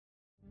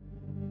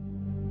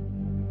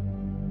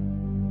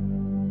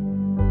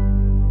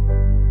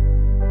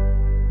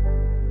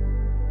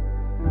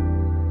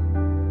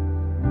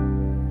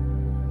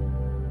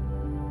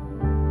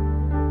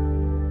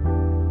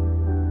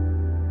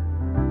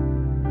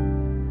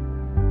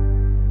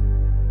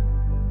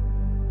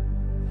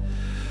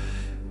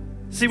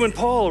See, when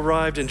Paul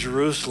arrived in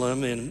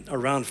Jerusalem in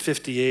around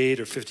 58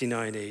 or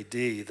 59 AD,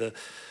 the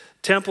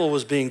temple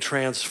was being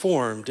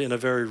transformed in a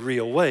very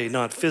real way,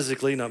 not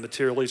physically, not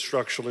materially,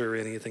 structurally, or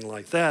anything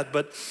like that,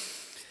 but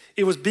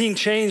it was being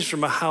changed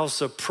from a house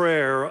of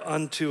prayer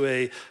unto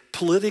a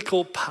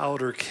political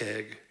powder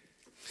keg.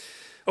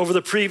 Over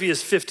the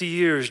previous 50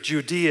 years,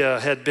 Judea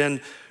had been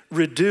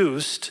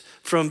reduced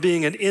from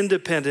being an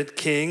independent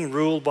king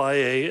ruled by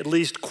a at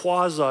least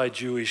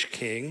quasi-Jewish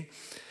king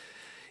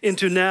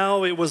into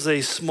now it was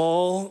a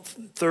small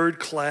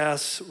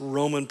third-class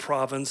Roman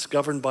province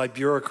governed by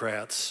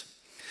bureaucrats.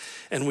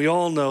 And we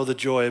all know the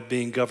joy of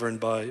being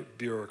governed by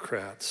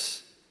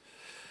bureaucrats.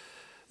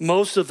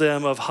 Most of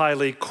them of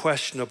highly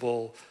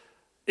questionable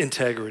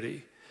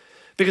integrity.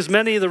 Because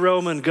many of the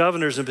Roman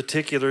governors in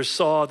particular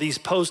saw these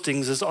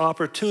postings as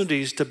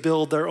opportunities to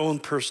build their own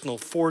personal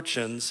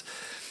fortunes,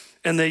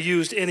 and they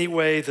used any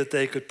way that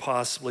they could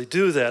possibly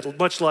do that.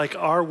 Much like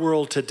our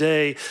world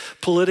today,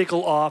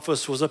 political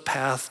office was a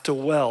path to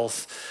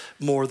wealth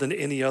more than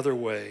any other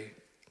way.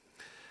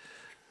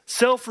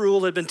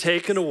 Self-rule had been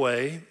taken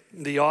away.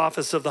 The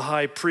office of the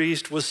high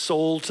priest was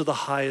sold to the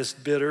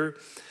highest bidder.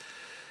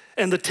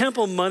 And the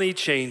temple money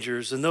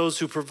changers and those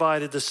who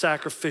provided the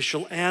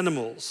sacrificial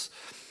animals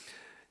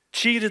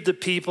cheated the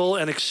people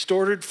and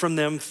extorted from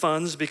them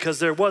funds because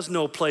there was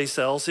no place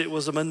else. It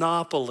was a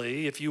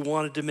monopoly. If you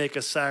wanted to make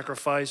a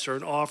sacrifice or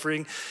an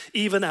offering,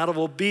 even out of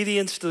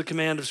obedience to the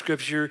command of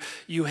Scripture,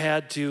 you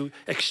had to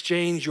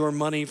exchange your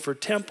money for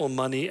temple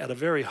money at a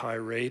very high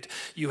rate.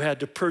 You had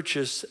to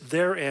purchase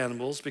their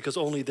animals because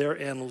only their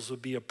animals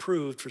would be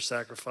approved for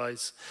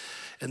sacrifice,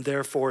 and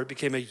therefore it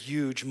became a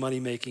huge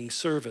money-making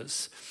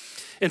service.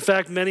 In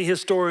fact, many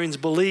historians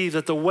believe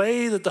that the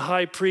way that the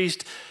high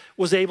priest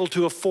was able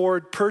to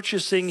afford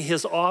purchasing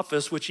his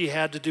office, which he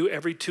had to do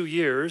every 2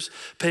 years,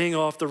 paying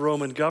off the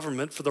Roman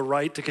government for the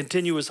right to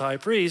continue as high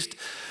priest,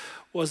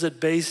 was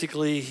that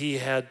basically he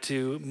had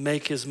to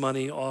make his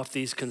money off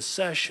these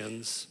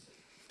concessions.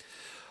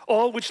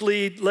 All which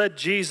led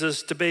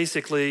Jesus to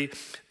basically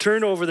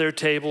turn over their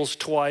tables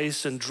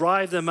twice and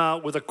drive them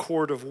out with a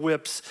cord of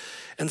whips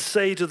and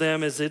say to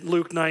them, as in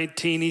Luke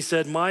 19, he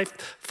said, "My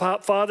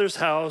Father's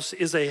house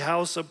is a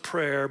house of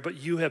prayer,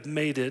 but you have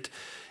made it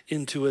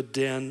into a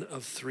den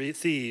of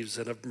thieves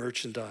and of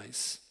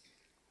merchandise."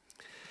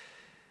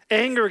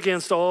 Anger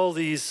against all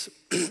these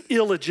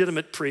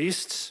illegitimate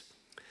priests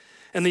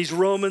and these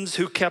Romans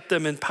who kept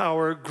them in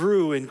power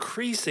grew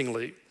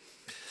increasingly.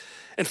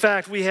 In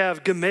fact, we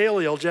have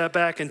Gamaliel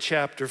back in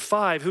chapter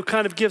 5, who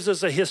kind of gives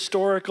us a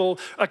historical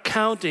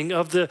accounting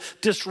of the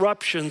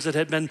disruptions that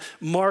had been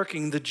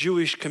marking the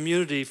Jewish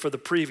community for the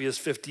previous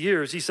 50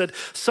 years. He said,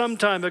 "Some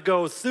time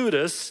ago,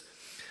 Theudas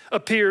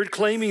appeared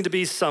claiming to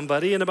be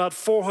somebody, and about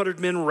 400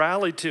 men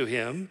rallied to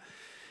him.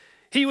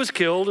 He was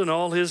killed, and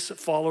all his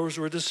followers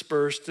were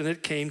dispersed, and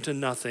it came to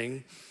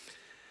nothing.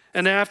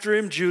 And after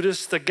him,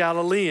 Judas the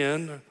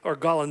Galilean, or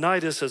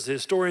Gaulonitis as the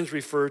historians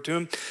refer to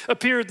him,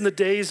 appeared in the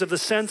days of the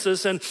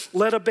census and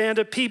led a band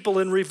of people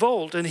in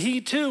revolt, and he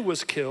too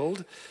was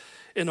killed,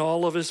 and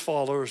all of his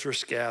followers were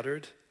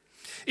scattered.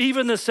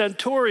 Even the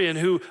centurion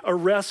who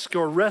arrests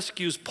or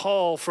rescues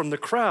Paul from the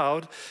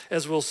crowd,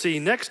 as we'll see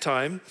next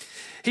time,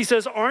 he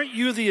says, 'Aren't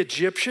you the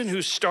Egyptian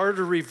who started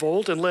a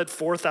revolt and led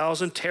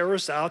 4,000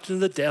 terrorists out into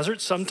the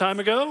desert some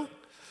time ago?'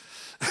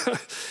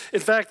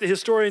 In fact, the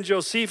historian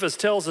Josephus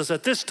tells us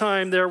at this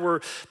time there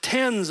were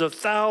tens of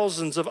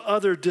thousands of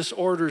other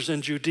disorders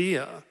in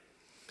Judea,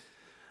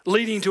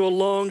 leading to a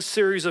long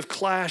series of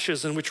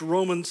clashes in which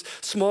Romans,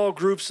 small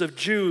groups of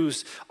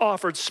Jews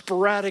offered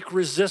sporadic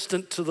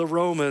resistance to the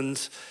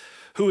Romans,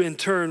 who in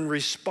turn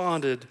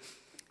responded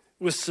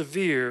with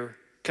severe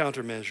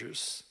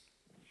countermeasures.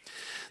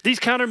 These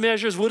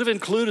countermeasures would have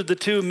included the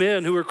two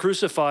men who were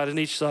crucified on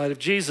each side of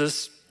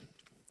Jesus.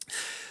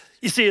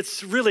 You see,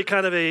 it's really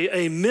kind of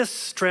a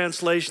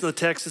mistranslation of the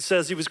text that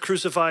says he was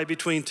crucified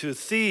between two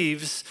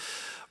thieves.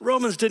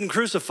 Romans didn't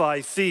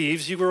crucify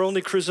thieves. You were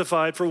only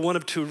crucified for one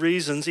of two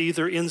reasons,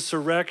 either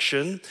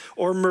insurrection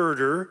or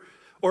murder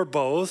or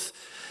both.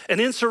 And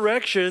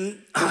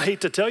insurrection, I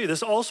hate to tell you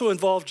this, also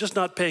involved just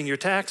not paying your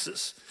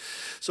taxes.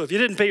 So if you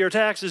didn't pay your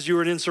taxes, you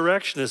were an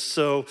insurrectionist.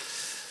 So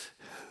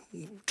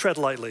tread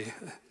lightly.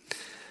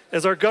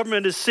 As our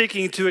government is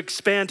seeking to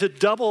expand to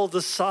double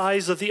the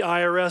size of the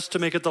IRS to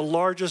make it the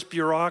largest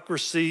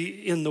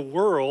bureaucracy in the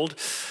world,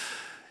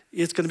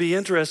 it's going to be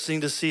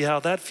interesting to see how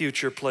that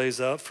future plays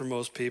out for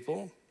most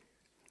people.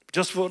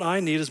 Just what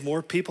I need is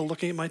more people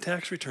looking at my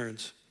tax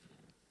returns.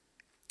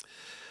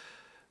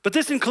 But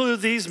this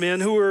included these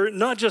men who were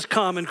not just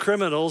common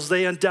criminals.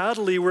 They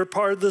undoubtedly were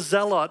part of the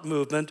Zealot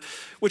movement,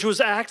 which was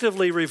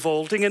actively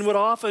revolting and would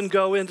often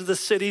go into the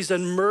cities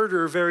and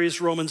murder various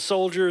Roman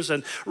soldiers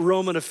and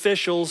Roman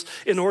officials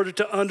in order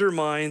to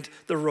undermine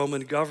the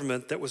Roman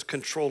government that was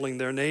controlling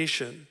their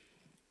nation.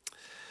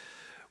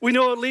 We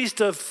know at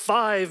least of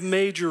 5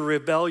 major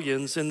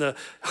rebellions in the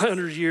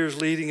 100 years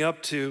leading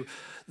up to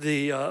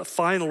the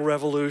final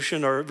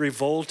revolution or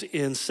revolt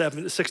in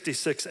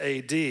 66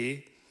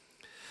 AD.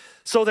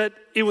 so that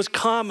it was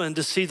common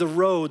to see the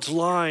roads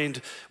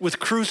lined with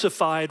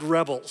crucified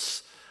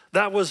rebels.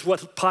 That was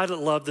what Pilate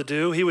loved to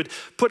do. He would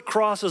put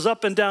crosses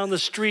up and down the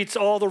streets,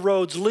 all the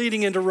roads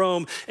leading into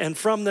Rome, and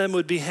from them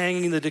would be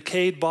hanging the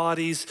decayed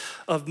bodies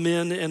of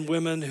men and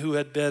women who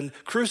had been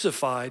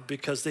crucified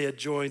because they had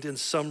joined in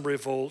some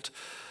revolt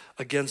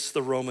against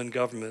the Roman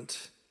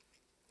government.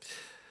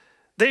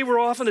 They were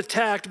often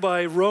attacked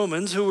by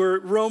Romans who were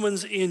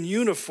Romans in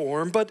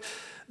uniform, but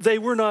they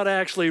were not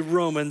actually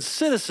Roman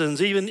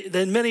citizens. Even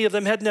then, many of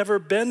them had never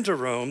been to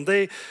Rome.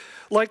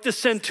 Like the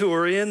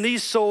centurion,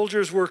 these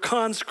soldiers were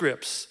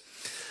conscripts.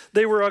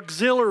 They were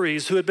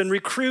auxiliaries who had been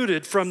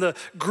recruited from the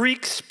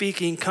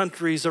Greek-speaking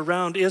countries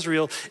around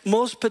Israel.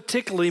 Most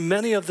particularly,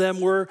 many of them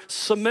were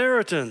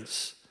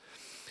Samaritans.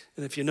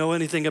 And if you know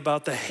anything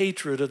about the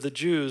hatred of the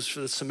Jews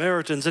for the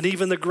Samaritans, and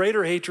even the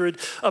greater hatred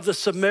of the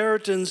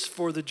Samaritans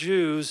for the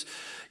Jews,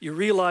 you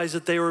realize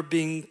that they were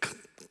being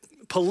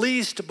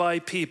policed by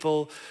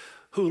people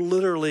who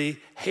literally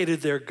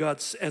hated their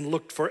guts and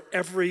looked for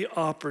every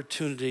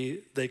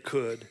opportunity they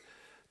could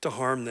to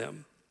harm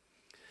them.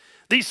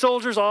 These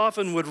soldiers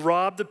often would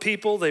rob the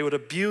people, they would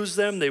abuse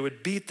them, they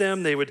would beat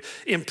them, they would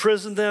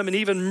imprison them, and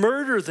even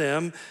murder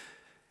them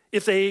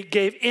if they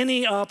gave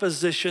any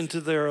opposition to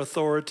their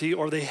authority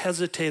or they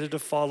hesitated to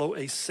follow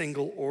a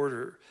single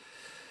order.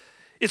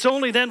 It's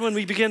only then when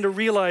we begin to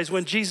realize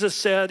when Jesus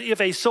said,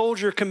 if a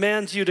soldier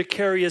commands you to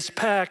carry his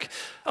pack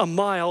a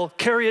mile,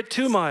 carry it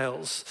 2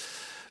 miles.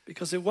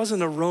 Because it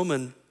wasn't a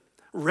Roman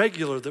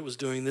regular that was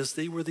doing this.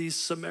 They were these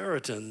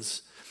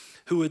Samaritans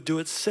who would do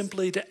it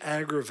simply to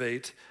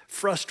aggravate,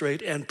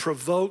 frustrate, and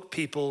provoke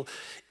people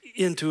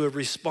into a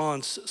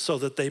response so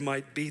that they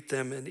might beat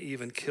them and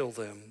even kill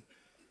them.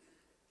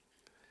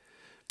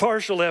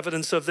 Partial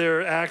evidence of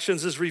their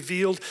actions is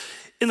revealed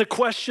in the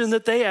question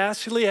that they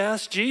actually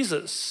asked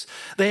Jesus.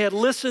 They had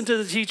listened to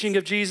the teaching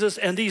of Jesus,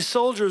 and these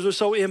soldiers were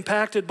so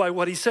impacted by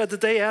what he said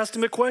that they asked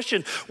him a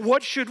question: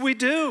 what should we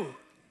do?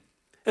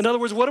 In other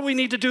words, what do we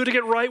need to do to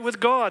get right with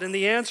God? And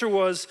the answer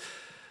was,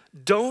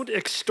 don't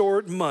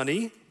extort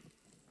money,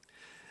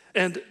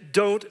 and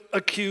don't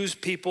accuse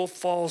people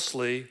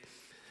falsely,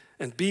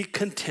 and be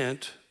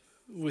content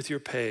with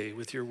your pay,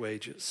 with your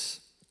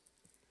wages.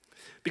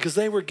 Because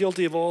they were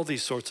guilty of all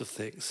these sorts of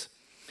things.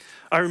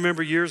 I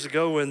remember years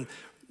ago when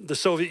the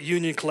Soviet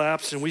Union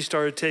collapsed and we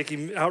started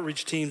taking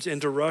outreach teams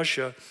into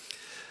Russia,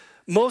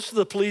 most of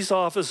the police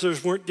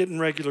officers weren't getting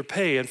regular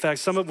pay. In fact,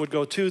 some of them would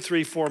go 2,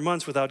 3, 4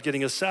 months without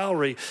getting a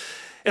salary.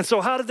 And so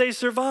how did they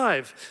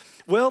survive?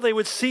 Well, they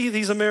would see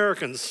these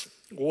Americans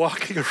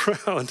walking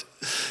around,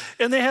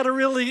 and they had a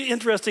really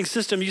interesting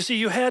system. You see,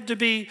 you had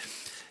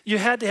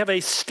to have a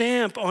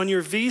stamp on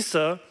your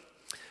visa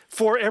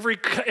for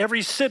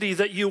every city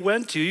that you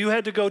went to. You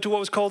had to go to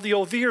what was called the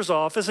Overseer's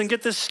office and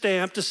get this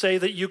stamp to say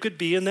that you could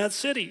be in that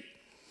city.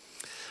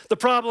 The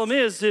problem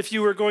is, if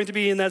you were going to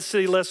be in that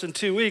city less than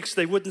 2 weeks,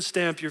 they wouldn't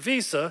stamp your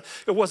visa.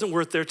 It wasn't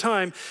worth their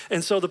time.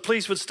 And so the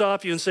police would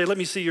stop you and say, let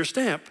me see your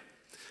stamp.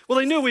 Well,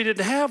 they knew we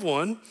didn't have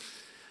one.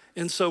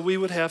 And so we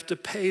would have to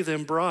pay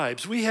them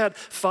bribes. We had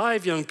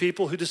 5 young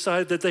people who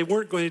decided that they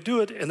weren't going to do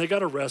it, and they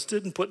got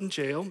arrested and put in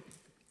jail.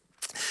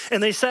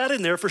 And they sat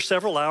in there for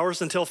several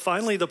hours until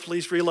finally the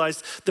police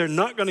realized they're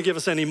not going to give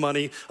us any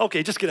money.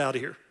 Okay, just get out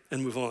of here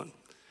and move on.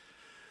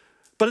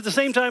 But at the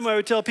same time, I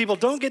would tell people,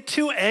 don't get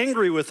too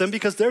angry with them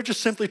because they're just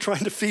simply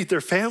trying to feed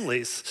their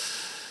families.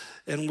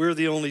 And we're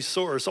the only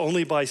source.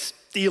 Only by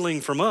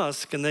stealing from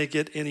us can they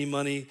get any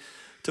money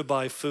to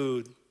buy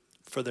food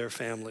for their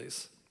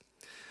families.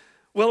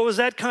 Well, it was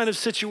that kind of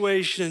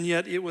situation, and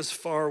yet it was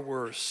far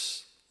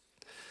worse.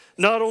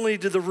 Not only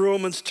did the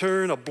Romans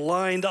turn a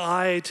blind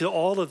eye to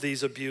all of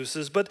these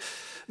abuses, but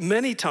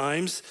many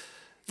times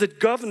the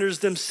governors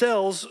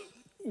themselves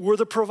were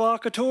the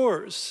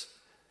provocateurs.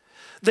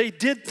 They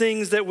did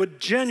things that would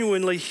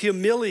genuinely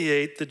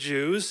humiliate the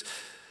Jews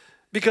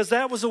because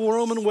that was a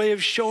Roman way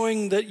of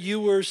showing that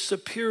you were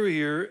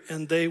superior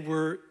and they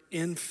were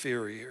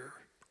inferior.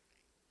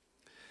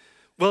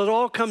 Well, it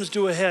all comes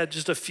to a head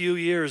just a few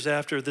years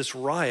after this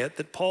riot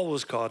that Paul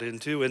was caught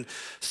into in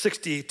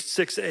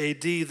 66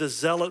 AD, the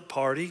Zealot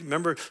party.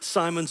 Remember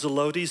Simon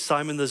Zelotes,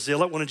 Simon the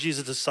Zealot, one of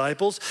Jesus'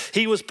 disciples?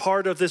 He was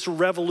part of this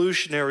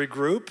revolutionary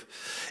group.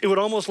 It would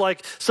almost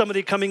like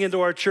somebody coming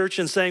into our church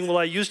and saying, well,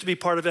 I used to be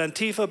part of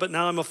Antifa, but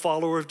now I'm a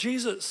follower of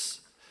Jesus.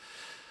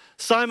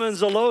 Simon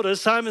Zelotes,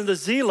 Simon the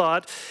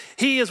Zealot,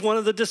 he is one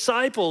of the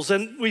disciples.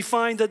 And we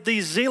find that the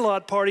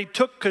Zealot party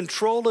took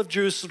control of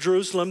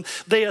Jerusalem.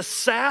 They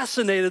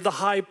assassinated the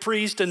high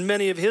priest and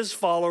many of his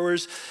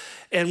followers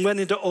and went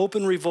into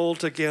open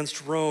revolt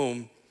against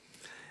Rome.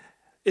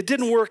 It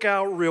didn't work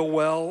out real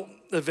well.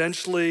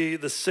 Eventually,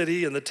 the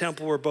city and the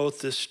temple were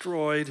both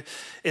destroyed,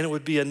 and it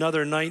would be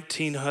another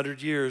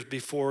 1900 years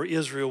before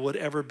Israel would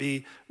ever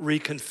be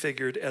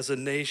reconfigured as a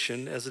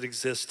nation as it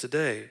exists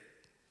today.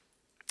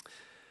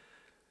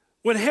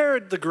 When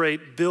Herod the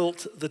Great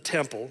built the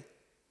temple,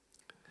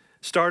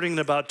 starting in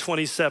about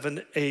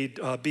 27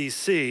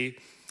 BC,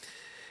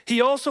 He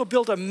also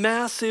built a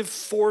massive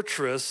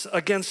fortress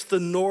against the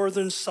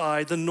northern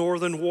side, the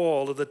northern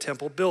wall of the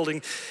temple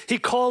building. He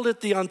called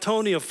it the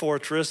Antonia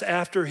Fortress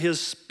after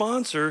his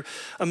sponsor,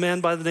 a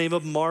man by the name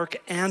of Mark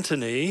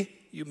Antony.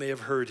 You may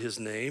have heard his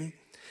name.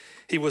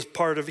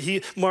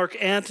 Mark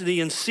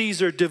Antony and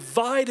Caesar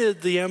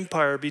divided the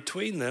empire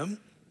between them.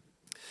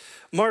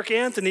 Mark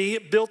Antony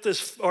built this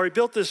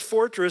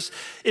fortress.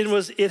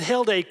 It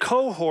held a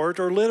cohort,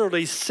 or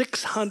literally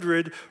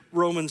 600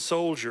 Roman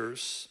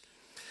soldiers.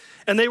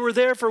 And they were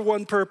there for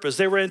one purpose.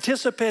 They were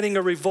anticipating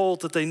a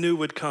revolt that they knew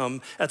would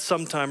come at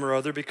some time or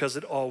other, because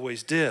it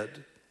always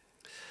did.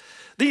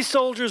 These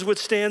soldiers would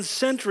stand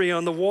sentry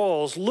on the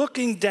walls,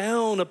 looking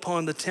down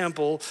upon the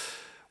temple,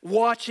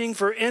 watching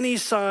for any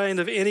sign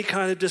of any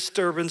kind of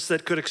disturbance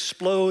that could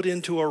explode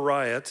into a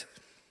riot.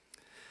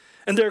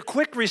 And their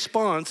quick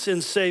response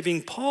in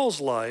saving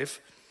Paul's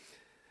life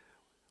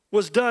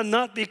was done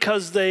not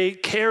because they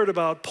cared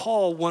about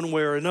Paul one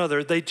way or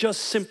another. They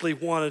just simply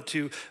wanted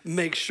to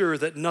make sure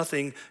that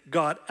nothing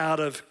got out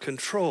of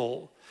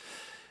control,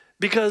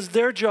 because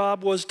their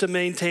job was to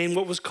maintain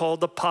what was called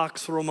the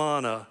Pax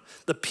Romana,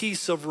 the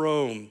peace of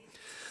Rome.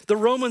 The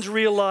Romans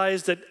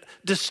realized that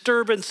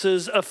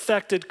disturbances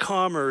affected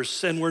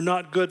commerce and were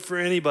not good for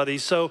anybody,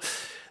 so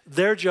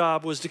their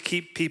job was to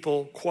keep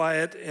people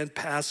quiet and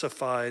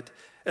pacified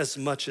as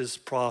much as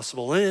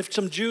possible. And if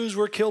some Jews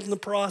were killed in the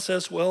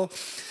process, well,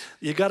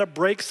 you got to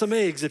break some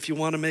eggs if you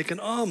want to make an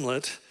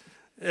omelet,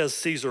 as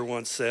Caesar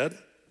once said.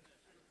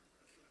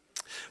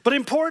 But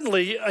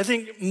importantly, I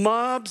think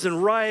mobs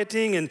and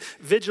rioting and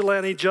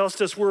vigilante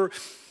justice were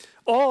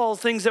all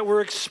things that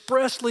were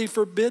expressly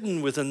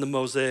forbidden within the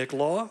Mosaic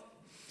law.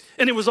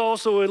 And it was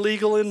also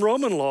illegal in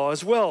Roman law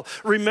as well.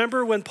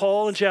 Remember when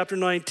Paul in chapter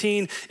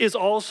 19 is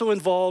also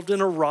involved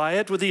in a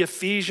riot with the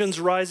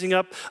Ephesians rising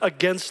up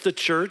against the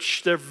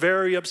church. They're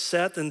very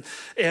upset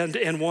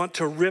and want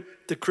to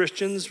rip the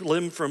Christians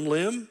limb from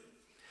limb.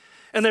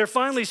 And they're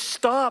finally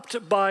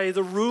stopped by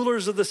the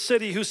rulers of the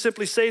city, who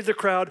simply say to the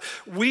crowd,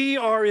 "We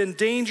are in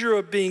danger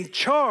of being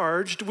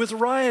charged with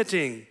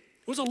rioting."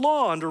 It was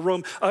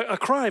a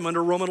crime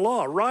under Roman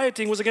law.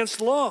 Rioting was against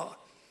the law.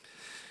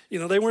 You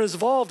know, they weren't as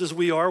evolved as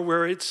we are,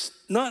 where it's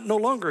no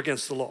longer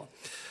against the law.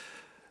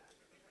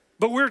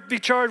 But we're to be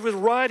charged with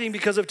rioting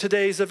because of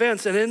today's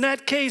events. And in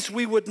that case,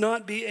 we would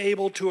not be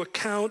able to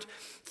account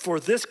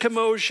for this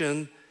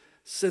commotion,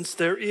 since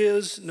there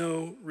is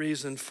no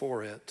reason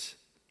for it.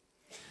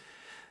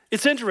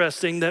 It's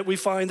interesting that we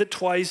find that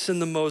twice in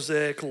the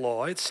Mosaic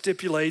law, it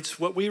stipulates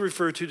what we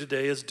refer to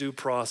today as due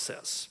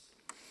process.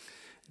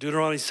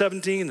 Deuteronomy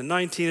 17 and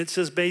 19, it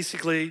says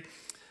basically,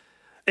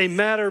 a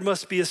matter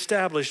must be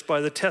established by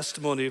the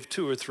testimony of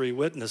 2 or 3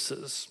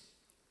 witnesses.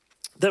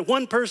 That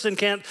one person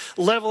can't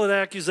level an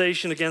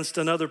accusation against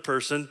another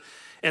person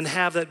and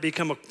have that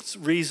become a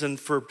reason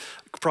for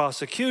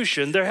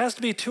prosecution. There has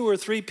to be 2 or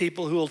 3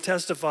 people who will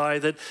testify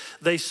that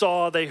they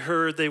saw, they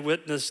heard, they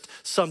witnessed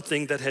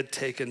something that had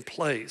taken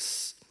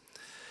place.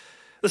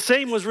 The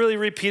same was really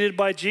repeated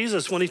by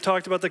Jesus when he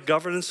talked about the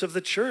governance of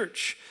the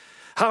church.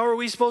 How are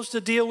we supposed to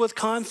deal with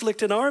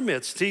conflict in our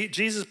midst?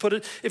 Jesus put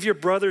it, if your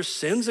brother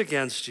sins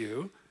against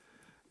you,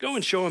 go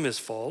and show him his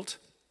fault,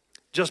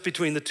 just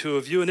between the 2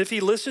 of you. And if he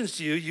listens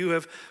to you, you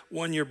have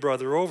won your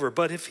brother over.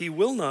 But if he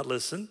will not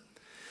listen,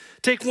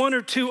 take 1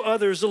 or 2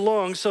 others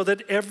along, so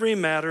that every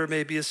matter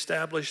may be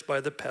established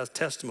by the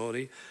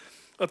testimony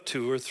of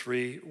 2 or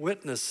 3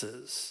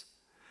 witnesses.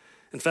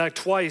 In fact,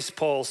 twice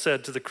Paul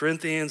said to the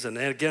Corinthians and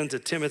again to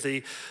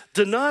Timothy,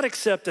 do not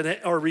accept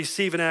or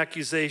receive an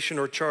accusation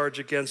or charge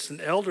against an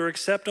elder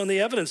except on the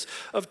evidence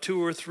of 2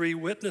 or 3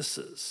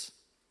 witnesses.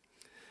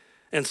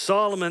 And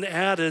Solomon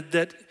added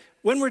that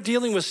when we're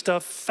dealing with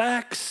stuff,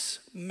 facts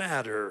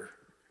matter.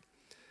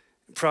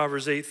 In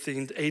Proverbs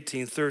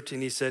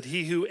 18:13, he said,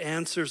 he who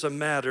answers a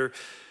matter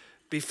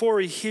before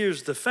he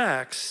hears the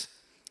facts,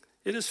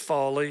 it is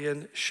folly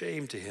and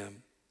shame to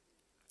him.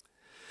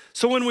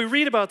 So when we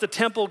read about the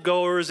temple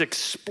goers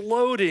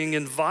exploding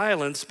in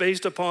violence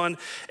based upon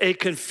a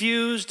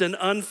confused and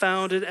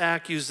unfounded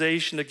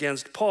accusation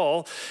against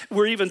Paul,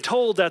 we're even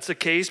told that's the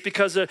case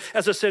because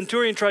as a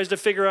centurion tries to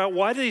figure out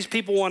why do these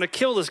people want to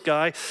kill this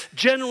guy,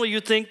 generally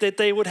you think that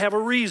they would have a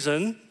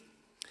reason.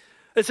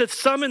 It said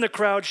some in the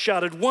crowd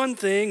shouted one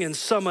thing and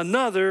some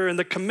another, and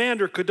the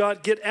commander could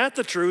not get at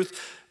the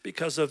truth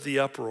because of the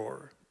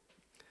uproar.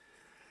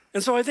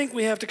 And so I think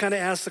we have to kind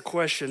of ask the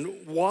question,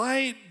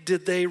 why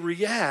did they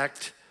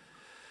react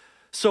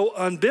so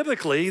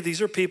unbiblically? These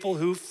are people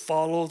who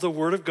follow the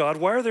word of God.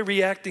 Why are they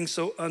reacting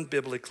so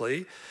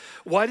unbiblically?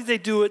 Why did they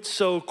do it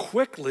so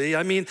quickly?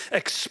 I mean,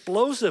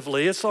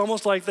 explosively. It's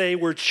almost like they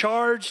were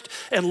charged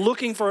and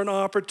looking for an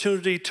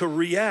opportunity to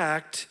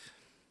react.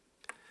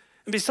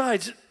 And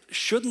besides,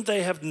 shouldn't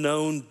they have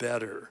known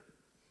better?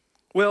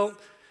 Well,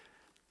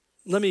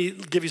 let me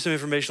give you some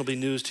information that'll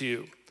be news to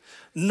you.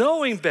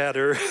 Knowing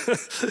better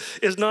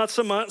is not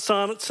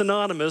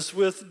synonymous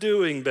with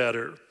doing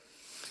better.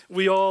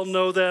 We all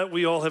know that.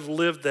 We all have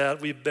lived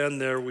that. We've been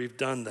there. We've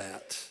done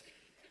that.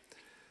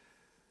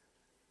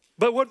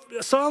 But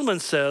what Solomon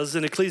says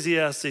in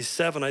Ecclesiastes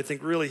 7, I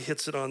think really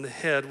hits it on the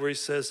head, where he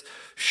says,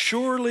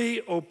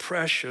 surely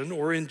oppression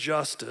or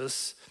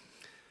injustice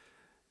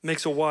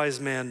makes a wise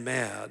man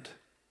mad.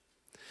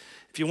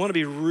 If you want to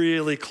be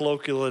really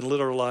colloquial and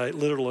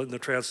literal in the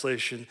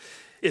translation,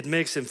 it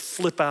makes him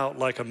flip out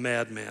like a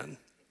madman.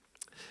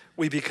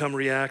 We become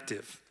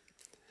reactive.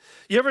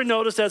 You ever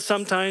notice that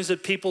sometimes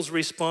that people's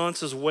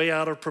response is way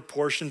out of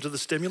proportion to the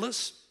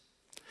stimulus?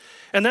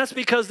 And that's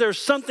because there's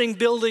something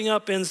building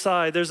up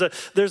inside. There's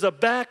a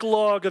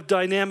backlog of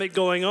dynamic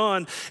going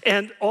on,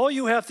 and all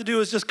you have to do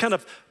is just kind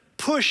of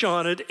push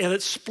on it, and it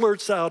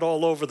splurts out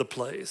all over the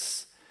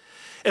place.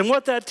 And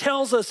what that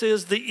tells us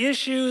is the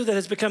issue that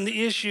has become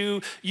the issue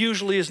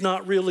usually is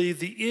not really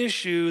the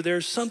issue.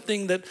 There's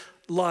something that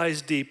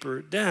lies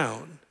deeper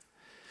down.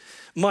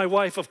 My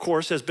wife, of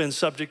course, has been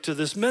subject to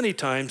this many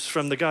times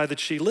from the guy that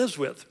she lives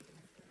with.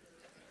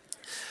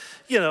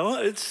 You know,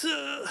 it's,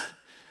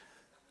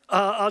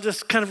 I'll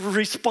just kind of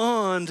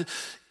respond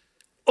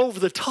over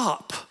the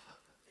top.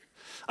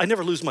 I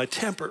never lose my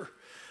temper.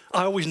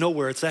 I always know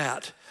where it's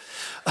at.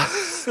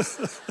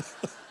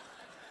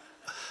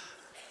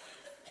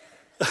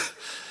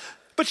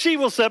 But she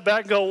will step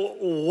back and go,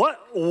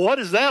 what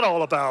is that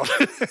all about?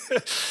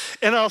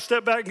 And I'll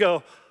step back and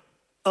go,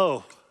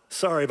 oh,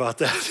 sorry about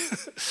that.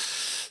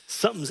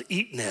 Something's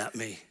eating at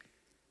me.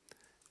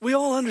 We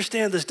all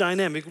understand this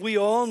dynamic. We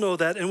all know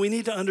that, and we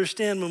need to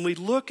understand when we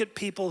look at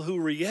people who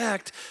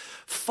react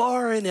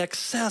far in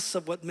excess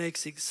of what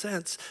makes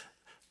sense,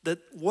 that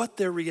what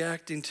they're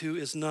reacting to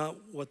is not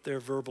what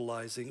they're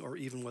verbalizing or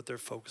even what they're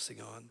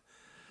focusing on.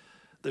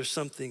 There's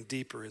something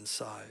deeper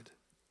inside.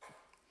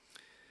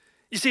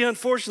 You see,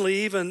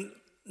 unfortunately, even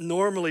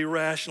normally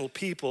rational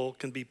people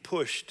can be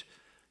pushed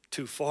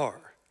too far,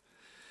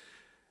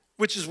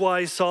 which is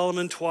why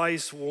Solomon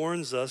twice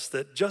warns us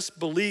that just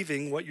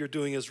believing what you're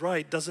doing is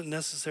right doesn't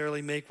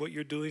necessarily make what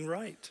you're doing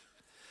right.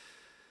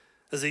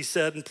 As he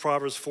said in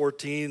Proverbs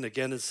 14,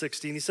 again in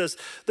 16, he says,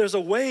 there's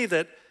a way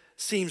that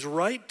seems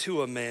right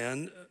to a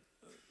man,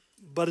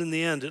 but in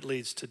the end it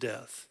leads to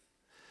death.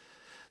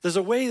 There's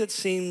a way that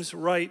seems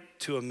right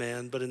to a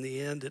man, but in the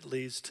end it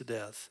leads to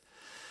death.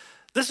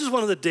 This is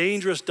one of the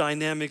dangerous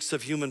dynamics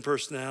of human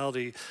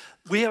personality.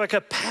 We have a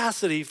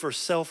capacity for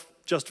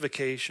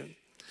self-justification.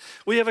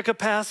 We have a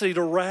capacity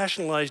to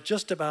rationalize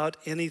just about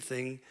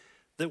anything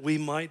that we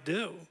might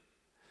do.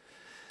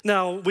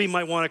 Now, we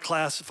might want to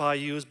classify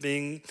you as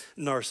being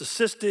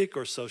narcissistic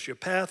or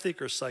sociopathic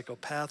or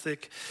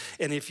psychopathic.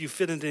 And if you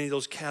fit into any of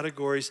those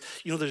categories,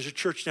 you know, there's a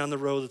church down the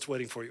road that's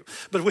waiting for you.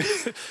 But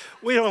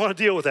we don't want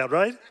to deal with that,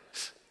 right?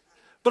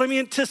 But I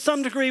mean, to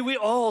some degree, we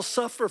all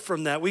suffer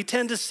from that. We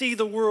tend to see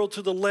the world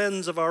through the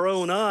lens of our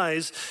own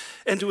eyes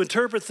and to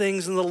interpret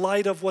things in the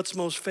light of what's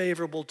most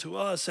favorable to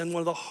us. And one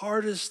of the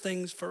hardest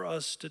things for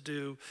us to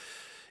do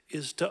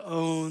is to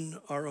own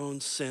our own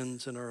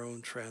sins and our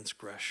own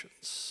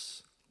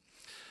transgressions.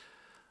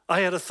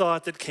 I had a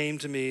thought that came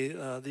to me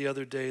the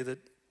other day that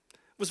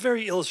was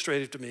very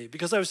illustrative to me,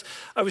 because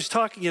I was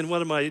talking in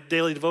one of my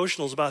daily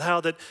devotionals about how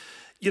that,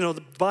 you know,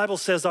 the Bible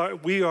says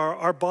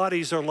our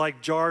bodies are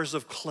like jars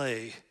of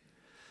clay,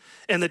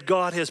 and that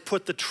God has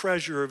put the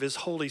treasure of his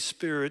Holy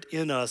Spirit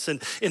in us.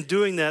 And in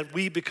doing that,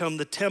 we become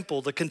the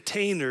temple, the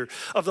container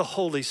of the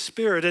Holy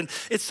Spirit. And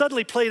it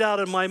suddenly played out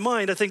in my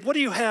mind. I think, what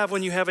do you have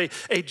when you have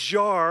a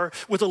jar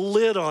with a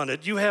lid on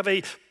it? You have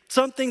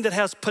something that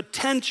has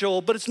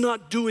potential, but it's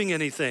not doing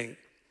anything.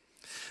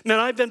 Man,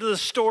 I've been to the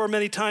store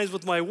many times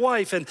with my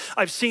wife, and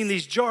I've seen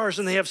these jars,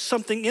 and they have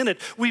something in it.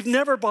 We've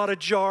never bought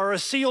a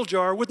seal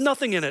jar, with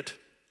nothing in it,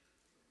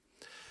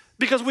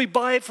 because we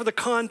buy it for the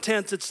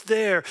content that's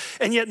there.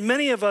 And yet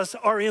many of us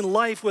are in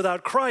life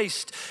without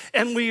Christ,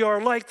 and we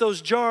are like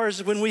those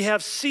jars when we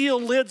have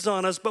seal lids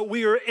on us, but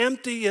we are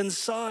empty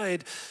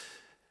inside.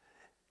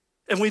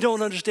 And we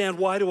don't understand,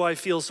 why do I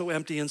feel so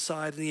empty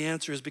inside? And the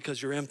answer is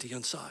because you're empty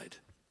inside.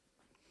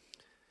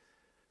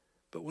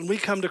 But when we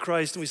come to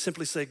Christ and we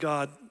simply say,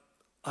 God,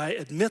 I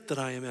admit that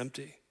I am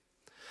empty.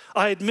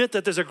 I admit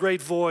that there's a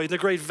great void, a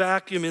great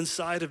vacuum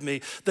inside of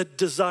me that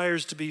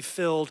desires to be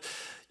filled.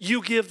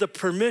 You give the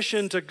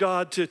permission to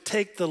God to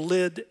take the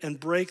lid and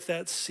break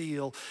that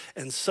seal,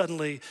 and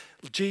suddenly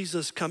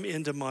Jesus come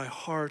into my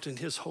heart, and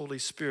his Holy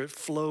Spirit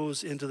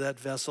flows into that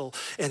vessel,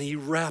 and he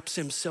wraps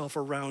himself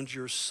around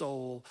your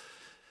soul.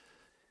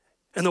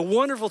 And the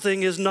wonderful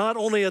thing is, not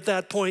only at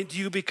that point do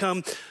you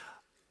become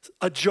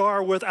a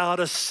jar without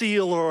a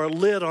seal or a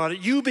lid on it,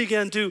 you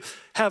begin to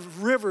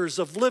have rivers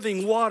of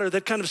living water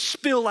that kind of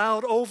spill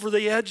out over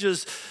the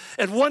edges.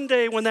 And one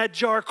day when that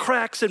jar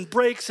cracks and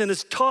breaks and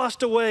is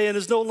tossed away and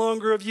is no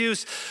longer of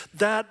use,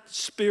 that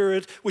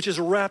Spirit which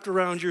is wrapped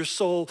around your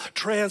soul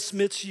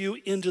transmits you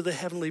into the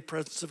heavenly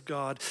presence of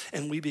God,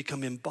 and we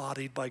become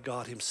embodied by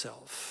God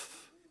himself.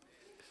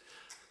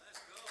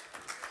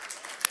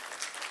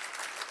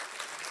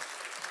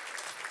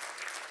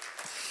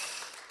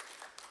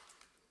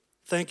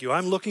 Thank you.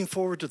 I'm looking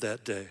forward to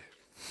that day.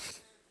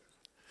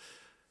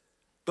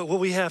 But what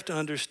we have to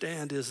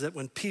understand is that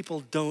when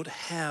people don't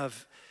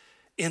have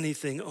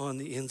anything on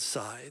the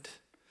inside,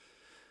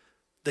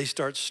 they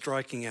start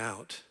striking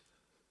out.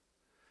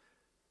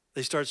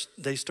 They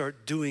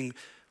start doing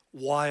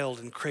wild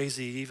and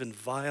crazy, even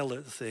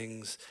violent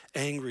things,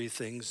 angry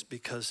things,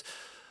 because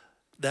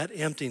that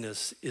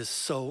emptiness is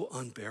so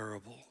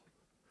unbearable.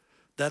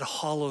 That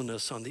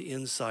hollowness on the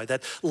inside,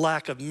 that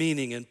lack of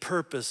meaning and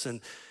purpose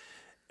and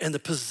the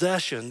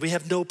possession. We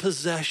have no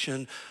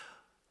possession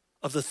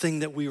of the thing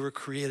that we were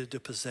created to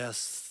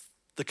possess.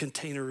 The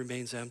container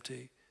remains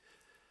empty.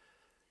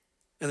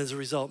 And as a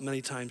result,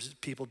 many times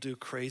people do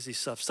crazy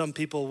stuff. Some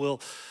people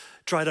will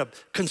try to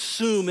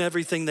consume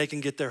everything they can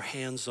get their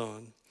hands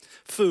on.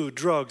 Food,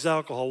 drugs,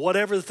 alcohol,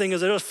 whatever the thing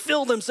is, they just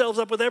fill themselves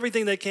up with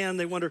everything they can.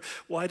 They wonder,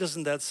 why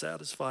doesn't that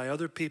satisfy?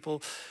 Other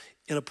people,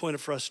 in a point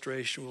of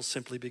frustration, will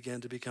simply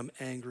begin to become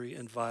angry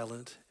and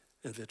violent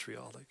and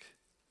vitriolic.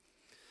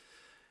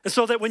 And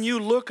so that when you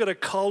look at a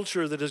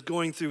culture that is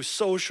going through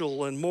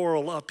social and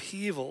moral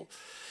upheaval,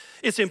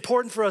 it's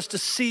important for us to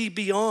see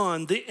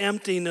beyond the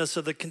emptiness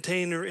of the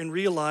container and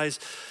realize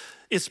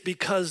it's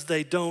because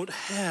they don't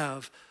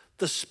have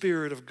the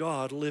Spirit of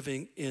God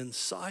living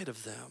inside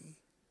of them.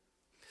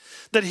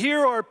 That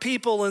here are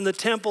people in the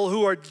temple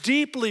who are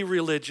deeply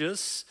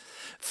religious,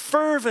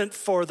 fervent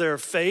for their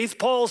faith.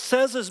 Paul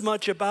says as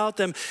much about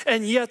them,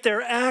 and yet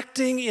they're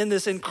acting in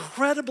this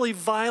incredibly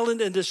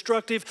violent and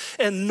destructive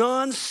and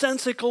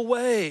nonsensical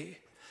way.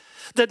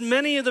 That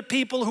many of the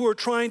people who are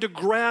trying to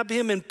grab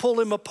him and pull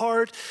him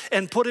apart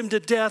and put him to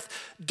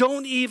death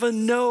don't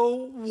even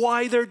know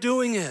why they're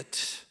doing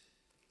it.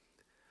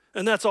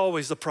 And that's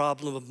always the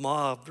problem of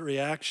mob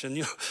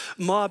reaction.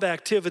 Mob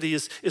activity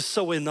is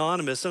so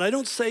anonymous. And I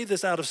don't say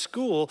this out of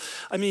school.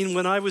 I mean,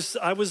 when I was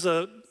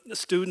a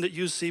student at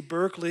UC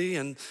Berkeley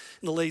in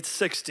the late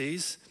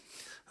 60s,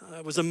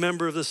 I was a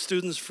member of the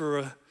Students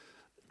for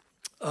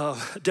a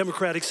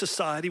Democratic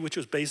Society, which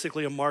was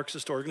basically a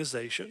Marxist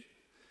organization.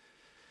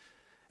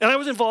 And I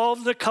was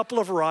involved in a couple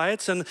of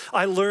riots, and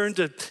I learned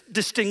to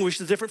distinguish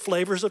the different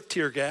flavors of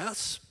tear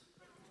gas.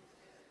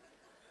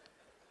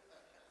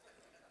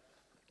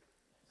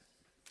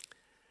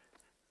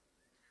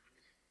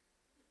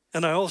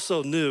 And I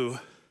also knew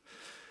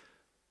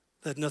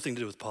that had nothing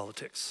to do with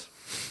politics.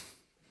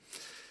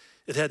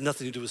 It had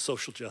nothing to do with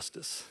social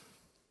justice.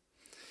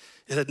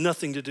 It had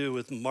nothing to do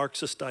with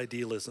Marxist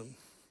idealism.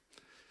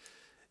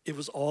 It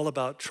was all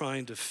about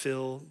trying to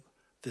fill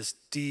this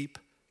deep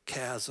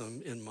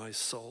chasm in my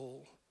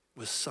soul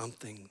with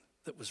something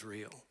that was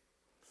real.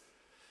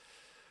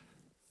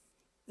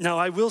 Now,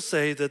 I will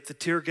say that the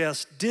tear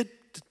gas did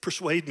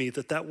persuade me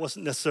that that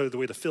wasn't necessarily the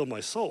way to fill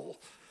my soul.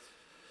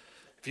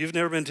 If you've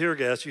never been tear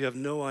gassed, you have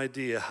no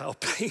idea how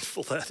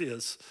painful that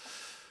is.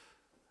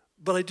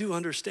 But I do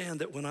understand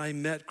that when I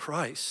met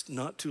Christ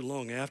not too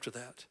long after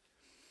that,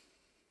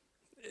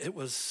 it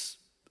was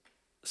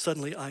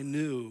suddenly I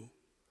knew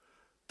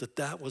that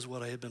that was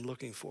what I had been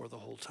looking for the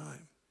whole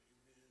time.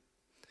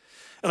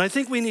 And I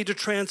think we need to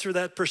transfer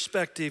that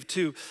perspective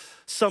to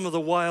some of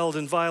the wild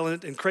and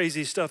violent and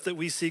crazy stuff that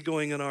we see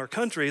going in our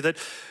country, that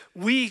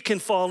we can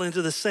fall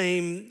into the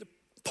same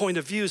point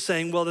of view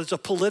saying, well, there's a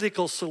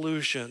political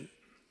solution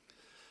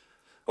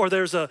or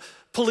there's a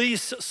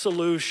police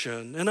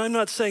solution. And I'm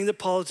not saying that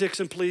politics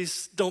and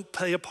police don't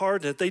play a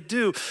part in it. They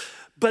do.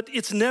 But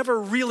it's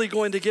never really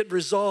going to get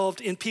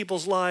resolved in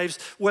people's lives,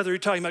 whether you're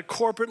talking about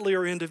corporately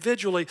or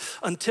individually,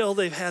 until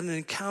they've had an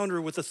encounter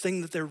with the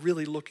thing that they're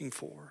really looking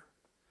for.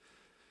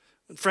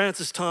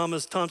 Francis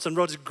Thompson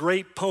wrote a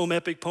great poem,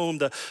 epic poem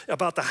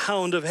about the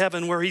Hound of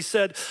Heaven, where he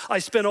said, I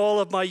spent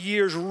all of my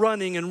years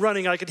running and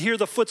running. I could hear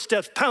the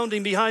footsteps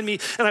pounding behind me,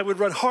 and I would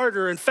run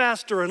harder and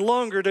faster and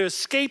longer to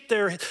escape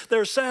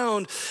their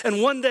sound.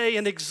 And one day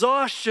in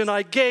exhaustion,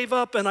 I gave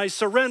up and I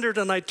surrendered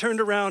and I turned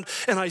around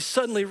and I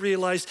suddenly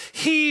realized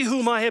he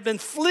whom I had been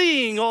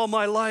fleeing all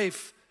my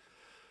life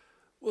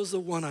was the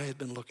one I had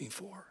been looking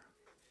for.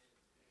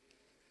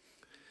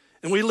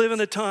 And we live in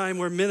a time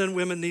where men and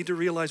women need to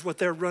realize what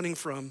they're running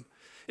from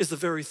is the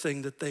very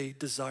thing that they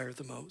desire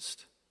the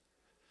most.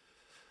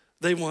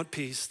 They want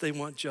peace, they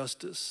want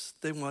justice,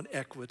 they want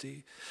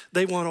equity.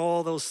 They want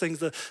all those things,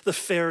 the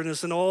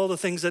fairness and all the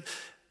things that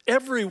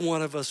every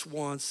one of us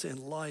wants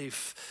in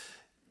life.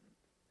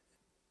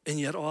 And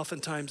yet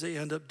oftentimes they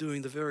end up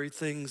doing the very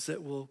things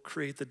that will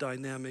create the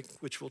dynamic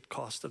which will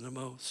cost them the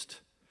most.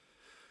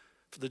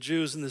 For the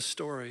Jews in this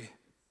story,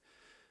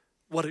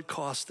 what it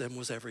cost them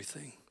was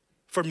everything.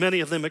 For many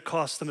of them, it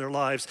cost them their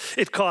lives.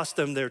 It cost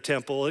them their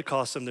temple. It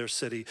cost them their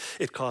city.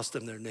 It cost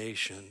them their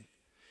nation.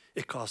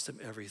 It cost them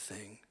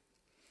everything.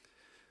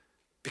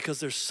 Because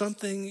there's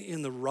something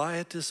in the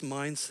riotous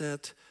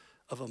mindset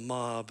of a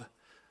mob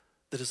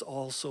that is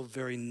also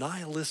very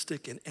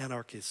nihilistic and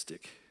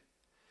anarchistic.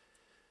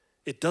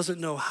 It doesn't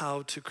know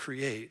how to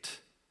create,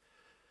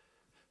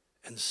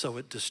 and so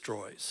it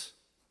destroys.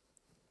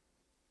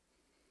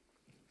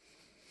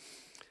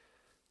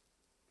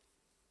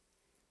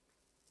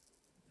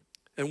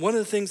 And one of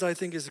the things I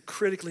think is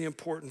critically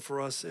important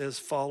for us as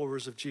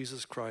followers of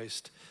Jesus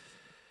Christ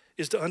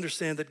is to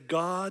understand that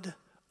God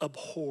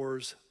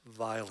abhors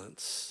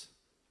violence.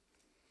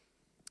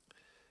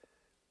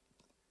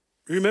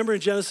 Remember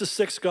in Genesis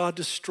 6, God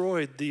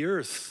destroyed the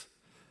earth.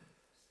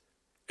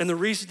 And the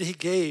reason he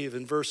gave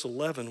in verse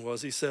 11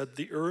 was he said,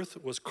 the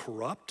earth was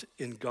corrupt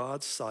in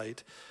God's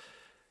sight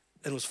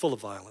and was full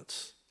of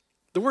violence.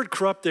 The word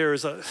corrupt there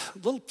is a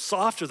little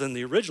softer than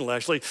the original,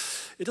 actually.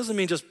 It doesn't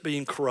mean just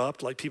being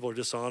corrupt, like people are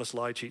dishonest,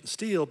 lie, cheat, and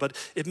steal, but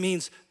it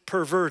means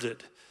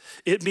perverted.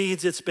 It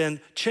means it's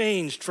been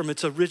changed from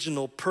its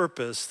original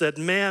purpose, that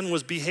man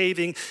was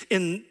behaving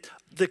in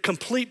the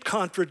complete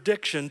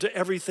contradiction to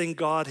everything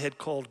God had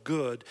called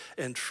good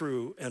and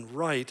true and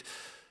right.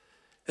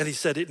 And he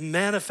said it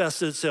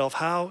manifested itself.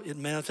 How? It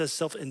manifested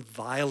itself in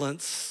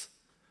violence.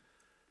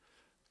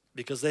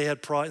 Because they had,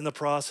 in the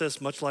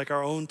process, much like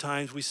our own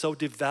times, we so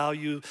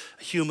devalue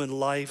human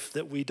life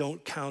that we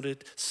don't count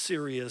it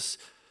serious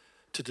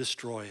to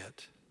destroy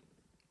it.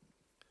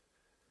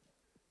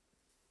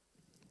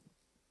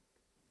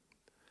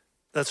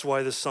 That's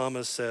why the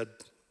psalmist said,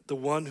 the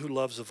one who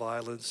loves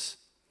violence,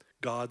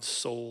 God's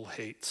soul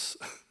hates.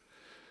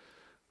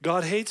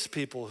 God hates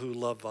people who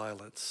love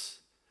violence.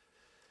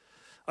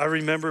 I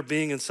remember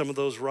being in some of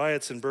those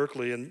riots in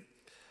Berkeley, and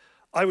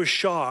I was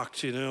shocked,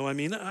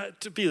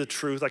 to be the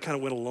truth, I kind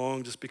of went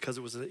along just because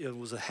it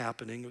was a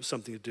happening, it was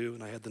something to do,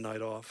 and I had the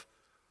night off.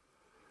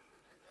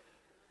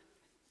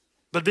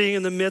 But being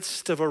in the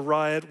midst of a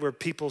riot where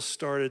people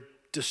started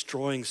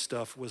destroying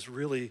stuff was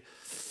really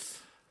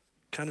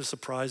kind of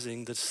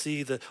surprising to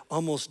see the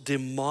almost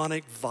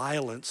demonic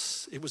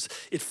violence.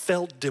 It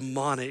felt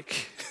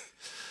demonic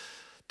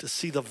to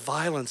see the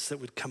violence that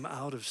would come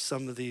out of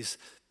some of these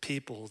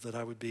people that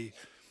I would be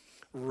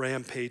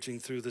rampaging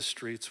through the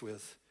streets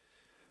with.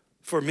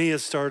 For me, it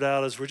started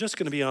out as we're just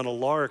going to be on a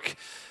lark,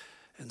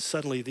 and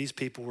suddenly these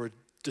people were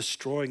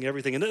destroying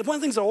everything. And one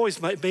of the things that always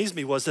amazed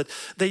me was that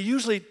they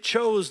usually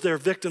chose their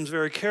victims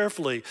very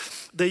carefully.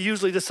 They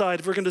usually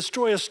decide if we're going to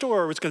destroy a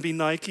store, it's going to be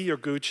Nike or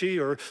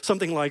Gucci or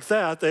something like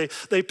that.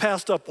 They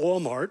passed up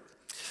Walmart.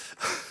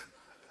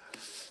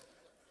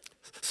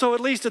 So at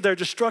least if they're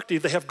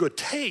destructive, they have good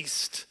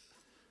taste.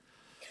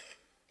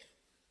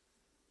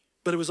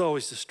 But it was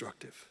always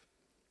destructive.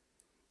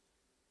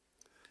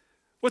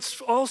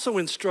 What's also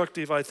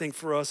instructive, I think,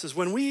 for us is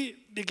when we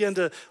begin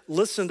to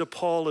listen to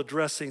Paul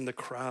addressing the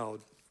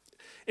crowd.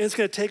 And it's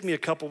going to take me a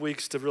couple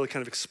weeks to really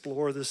kind of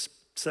explore this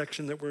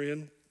section that we're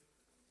in.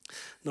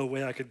 No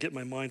way I could get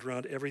my mind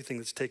around everything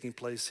that's taking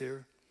place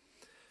here.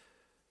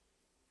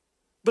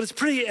 But it's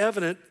pretty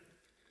evident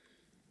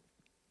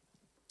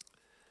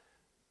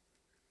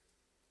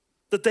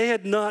that they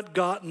had not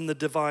gotten the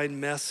divine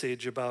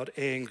message about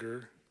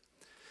anger.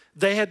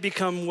 They had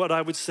become what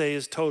I would say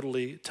is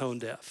totally tone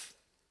deaf.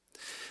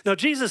 Now,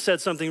 Jesus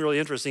said something really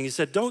interesting. He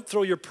said, don't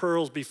throw your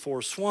pearls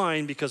before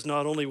swine, because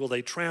not only will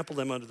they trample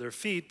them under their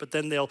feet, but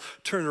then they'll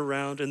turn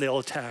around and they'll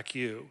attack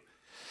you.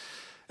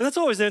 And that's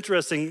always an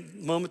interesting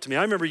moment to me.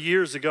 I remember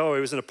years ago,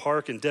 I was in a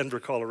park in Denver,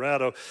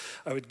 Colorado.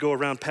 I would go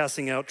around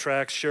passing out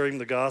tracts, sharing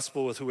the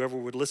gospel with whoever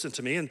would listen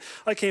to me. And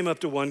I came up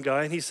to one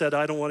guy and he said,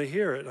 I don't want to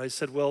hear it. I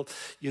said, well,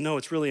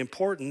 it's really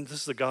important. This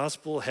is the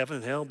gospel, heaven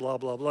and hell, blah,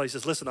 blah, blah. He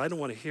says, listen, I don't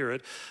want to hear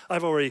it.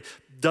 I've already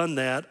done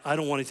that. I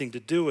don't want anything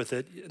to do with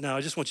it. Now,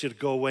 I just want you to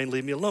go away and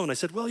leave me alone. I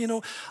said, well,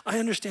 I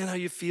understand how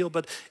you feel,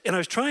 and I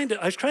was trying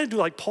to do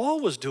like Paul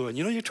was doing.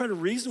 You're trying to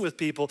reason with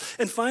people.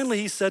 And finally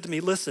he said to me,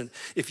 listen,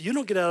 if you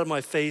don't get out of my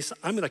face,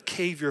 I'm going to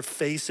cave your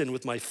face in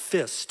with my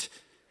fist.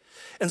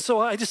 And so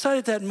I decided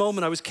at that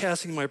moment I was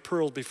casting my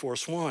pearls before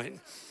swine.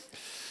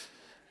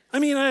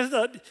 I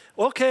thought,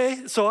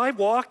 okay. So I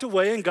walked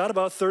away and got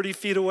about 30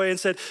 feet away and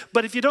said,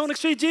 but if you don't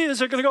accept Jesus,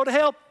 they're going to go to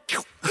hell.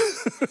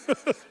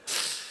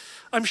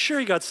 I'm sure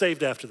he got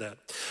saved after that.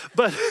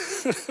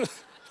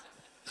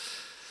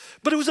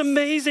 But it was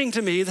amazing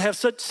to me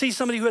to see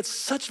somebody who had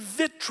such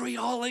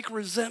vitriolic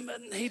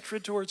resentment and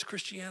hatred towards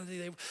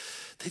Christianity.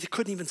 They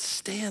couldn't even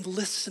stand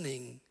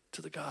listening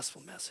to the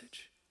gospel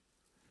message.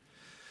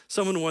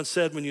 Someone once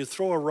said, when you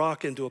throw a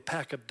rock into a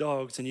pack of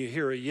dogs and you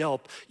hear a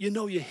yelp, you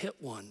hit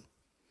one.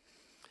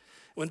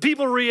 When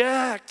people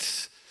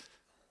react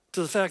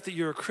to the fact that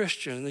you're a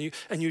Christian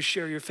and you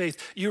share your faith,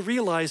 you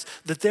realize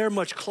that they're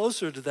much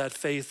closer to that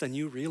faith than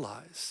you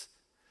realize.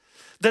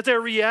 That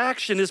their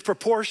reaction is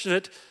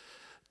proportionate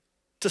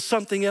to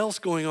something else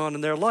going on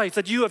in their life,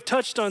 that you have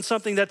touched on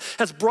something that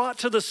has brought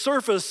to the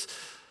surface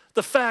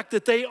the fact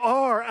that they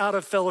are out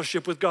of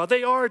fellowship with God,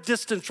 they are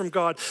distant from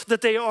God, that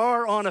they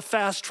are on a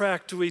fast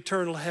track to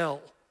eternal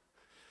hell.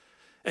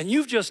 And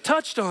you've just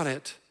touched on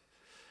it,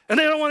 and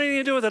they don't want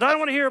anything to do with it. I don't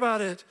want to hear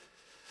about it.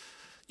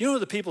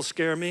 The people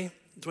scare me?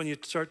 It's when you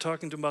start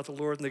talking to them about the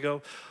Lord and they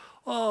go,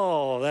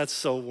 oh, that's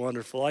so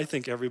wonderful. I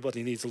think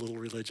everybody needs a little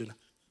religion.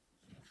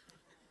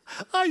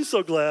 I'm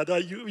so glad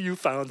you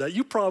found that.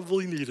 You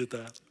probably needed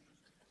that.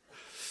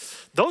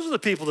 Those are the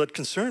people that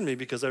concern me,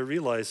 because I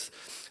realize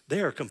they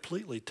are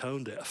completely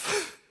tone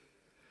deaf.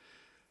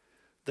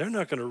 They're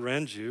not going to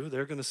rend you.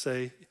 They're going to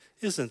say,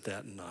 isn't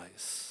that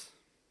nice?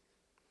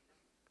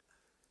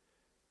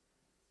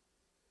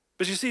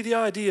 But you see, the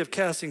idea of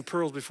casting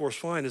pearls before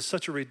swine is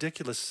such a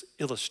ridiculous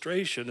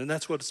illustration, and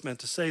that's what it's meant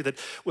to say, that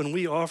when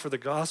we offer the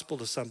gospel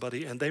to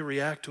somebody and they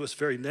react to us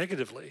very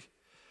negatively,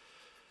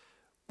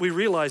 we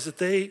realize that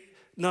they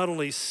not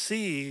only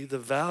see the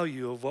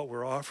value of what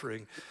we're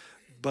offering,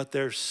 but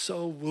they're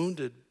so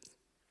wounded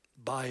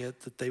by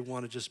it that they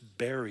want to just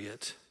bury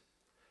it,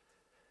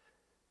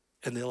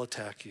 and they'll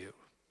attack you.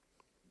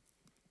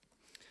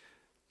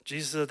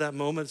 Jesus, at that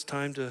moment, it's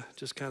time to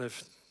just kind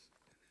of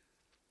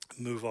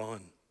move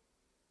on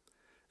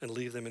and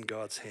leave them in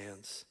God's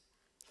hands.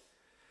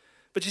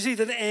 But you see,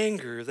 that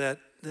anger, that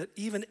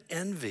even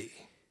envy,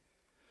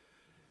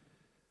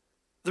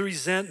 the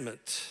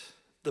resentment,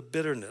 the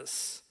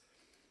bitterness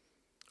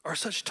are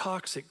such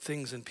toxic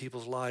things in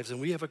people's lives, and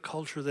we have a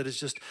culture that is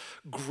just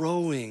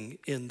growing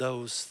in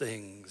those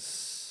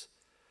things.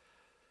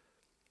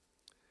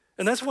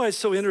 And that's why it's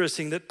so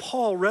interesting that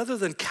Paul, rather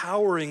than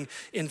cowering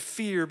in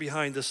fear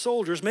behind the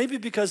soldiers, maybe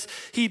because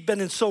he'd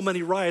been in so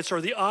many riots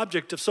or the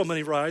object of so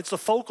many riots, the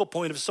focal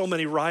point of so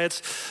many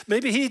riots,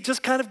 maybe he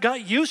just kind of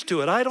got used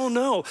to it. I don't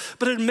know.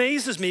 But it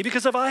amazes me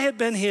because if I had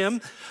been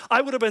him,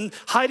 I would have been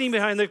hiding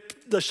behind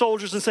the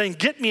soldiers and saying,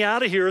 "Get me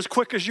out of here as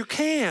quick as you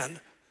can.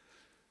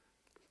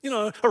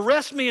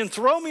 Arrest me and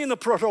throw me in the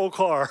patrol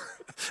car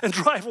and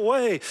drive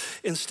away."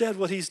 Instead,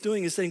 what he's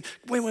doing is saying,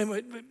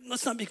 wait,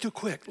 let's not be too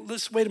quick.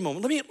 Let's wait a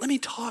moment. Let me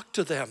talk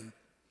to them.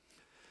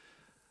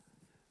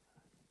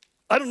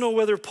 I don't know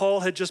whether Paul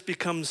had just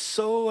become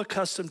so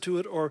accustomed to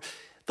it or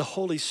the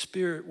Holy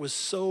Spirit was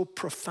so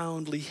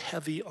profoundly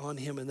heavy on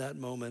him in that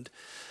moment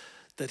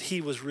that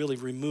he was really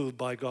removed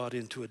by God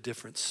into a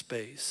different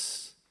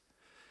space.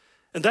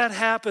 And that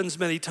happens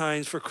many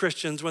times for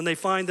Christians when they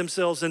find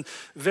themselves in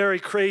very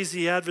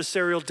crazy,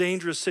 adversarial,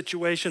 dangerous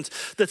situations,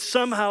 that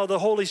somehow the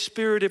Holy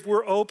Spirit, if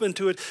we're open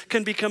to it,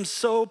 can become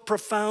so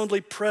profoundly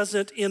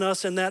present in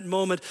us in that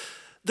moment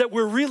that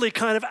we're really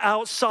kind of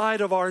outside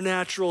of our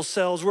natural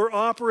selves. We're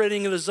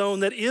operating in a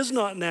zone that is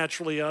not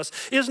naturally us,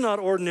 is not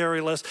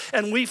ordinarily us,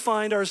 and we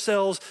find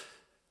ourselves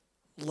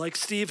like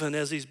Stephen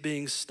as he's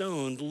being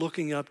stoned,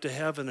 looking up to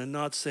heaven and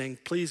not saying,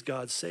 "Please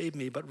God, save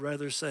me," but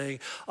rather saying,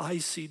 "I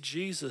see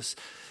Jesus."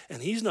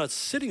 And he's not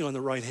sitting on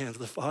the right hand of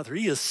the Father.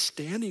 He is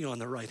standing on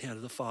the right hand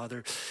of the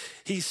Father.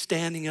 He's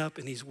standing up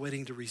and he's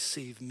waiting to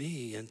receive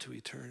me into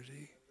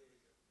eternity.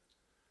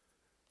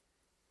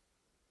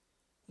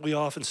 We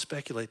often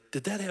speculate,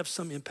 did that have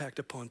some impact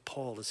upon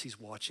Paul as he's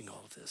watching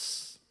all of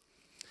this?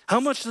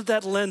 How much did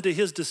that lend to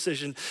his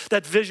decision,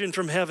 that vision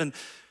from heaven?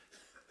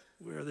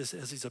 Where as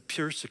he's a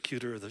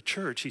persecutor of the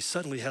church, he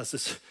suddenly has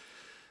this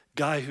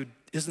guy who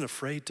isn't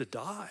afraid to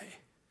die,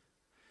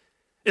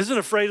 isn't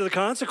afraid of the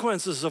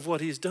consequences of what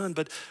he's done,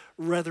 but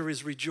rather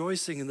is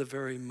rejoicing in the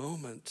very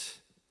moment.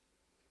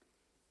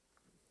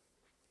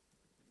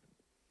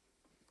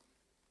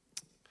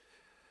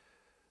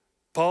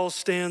 Paul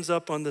stands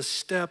up on the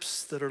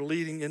steps that are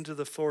leading into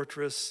the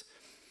fortress.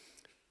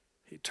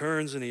 He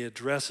turns and he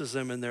addresses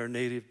them in their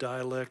native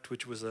dialect,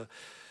 which was a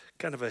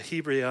kind of a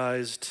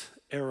Hebraized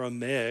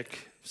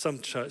Aramaic.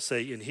 Some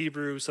say in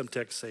Hebrew, some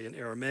texts say in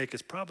Aramaic.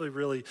 It's probably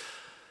really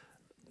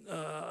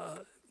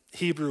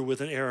Hebrew with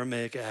an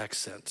Aramaic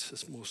accent,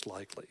 is most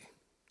likely.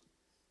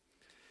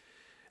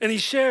 And he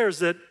shares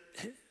that,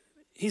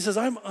 he says,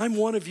 I'm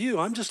one of you.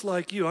 I'm just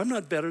like you. I'm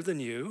not better than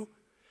you.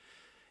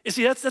 You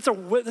see, that's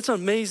an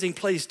amazing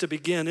place to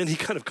begin any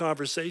kind of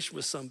conversation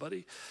with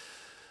somebody.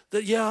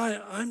 That,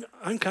 yeah,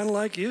 I'm kind of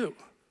like you.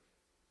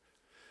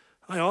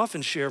 I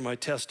often share my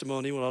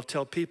testimony when I'll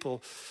tell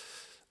people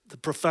the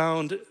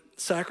profound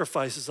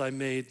sacrifices I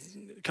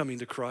made coming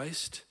to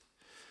Christ.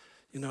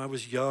 I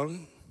was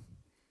young.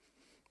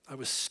 I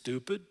was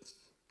stupid.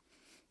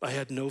 I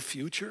had no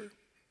future.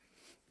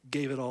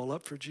 Gave it all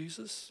up for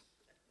Jesus.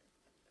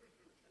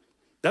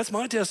 That's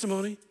my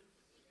testimony.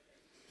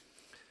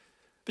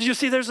 But you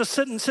see, there's a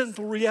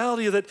simple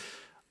reality that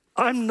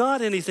I'm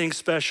not anything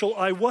special.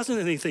 I wasn't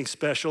anything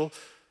special.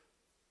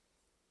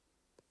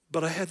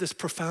 But I had this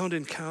profound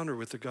encounter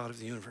with the God of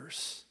the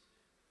universe.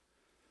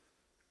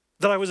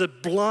 That I was as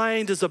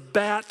blind as a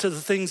bat to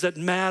the things that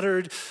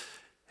mattered.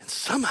 And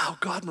somehow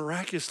God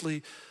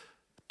miraculously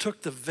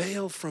took the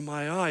veil from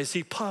my eyes.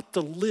 He popped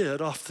the lid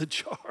off the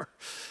jar.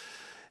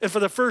 And for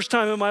the first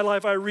time in my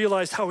life, I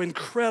realized how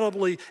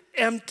incredibly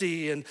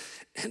empty and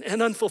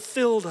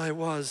unfulfilled I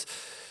was.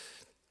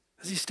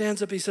 As he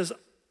stands up, he says,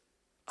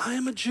 I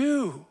am a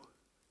Jew.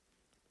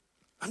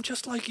 I'm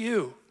just like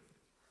you.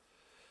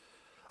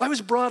 I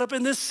was brought up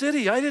in this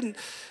city. I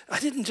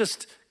didn't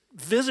just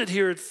visit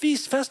here at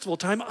feast festival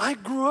time. I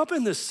grew up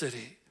in this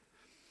city.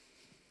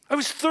 I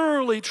was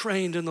thoroughly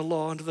trained in the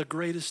law under the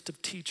greatest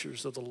of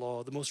teachers of the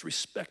law, the most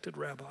respected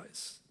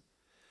rabbis.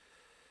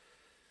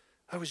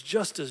 I was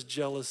just as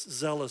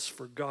zealous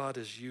for God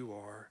as you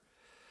are.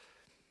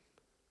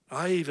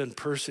 I even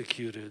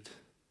persecuted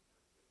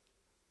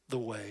the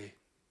way,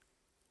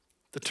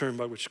 the term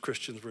by which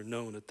Christians were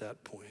known at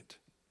that point.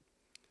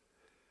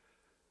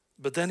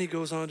 But then he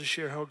goes on to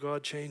share how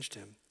God changed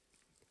him.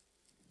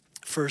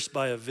 First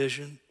by a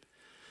vision,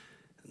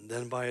 and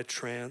then by a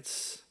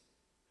trance.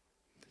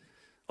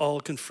 all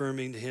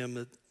confirming to him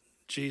that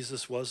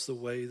Jesus was the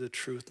way, the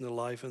truth, and the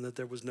life, and that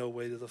there was no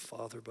way to the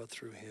Father but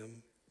through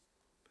him.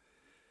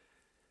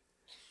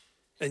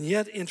 And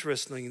yet,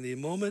 interestingly, the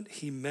moment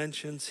he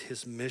mentions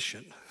his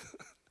mission,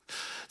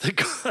 that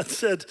God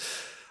said,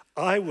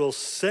 I will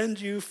send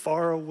you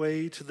far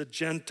away to the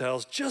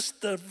Gentiles.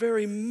 Just the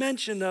very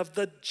mention of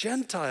the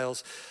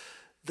Gentiles,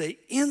 they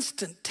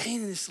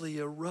instantaneously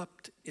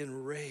erupt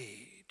in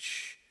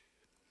rage.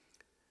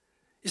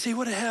 You see,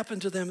 what had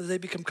happened to them is they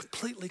become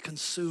completely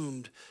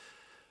consumed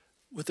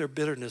with their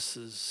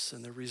bitternesses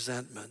and their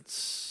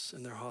resentments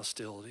and their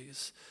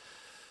hostilities.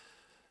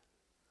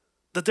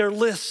 That their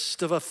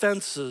list of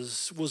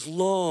offenses was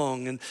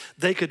long and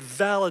they could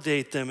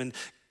validate them and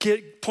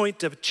point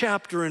to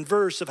chapter and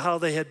verse of how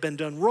they had been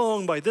done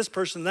wrong by this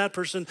person, that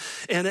person,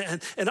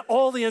 and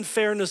all the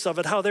unfairness of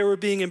it, how they were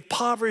being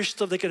impoverished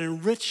so they could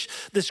enrich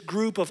this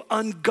group of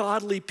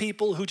ungodly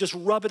people who just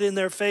rub it in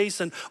their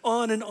face, and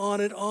on and on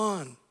and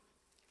on.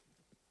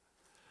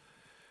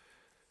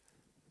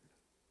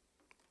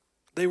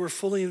 They were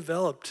fully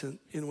enveloped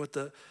in what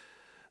the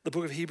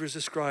book of Hebrews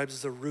describes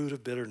as the root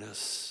of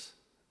bitterness.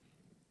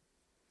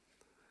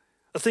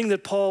 A thing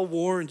that Paul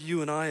warned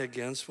you and I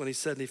against when he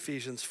said in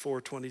Ephesians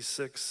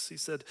 4:26, he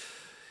said,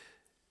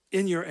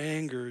 in your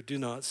anger, do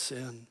not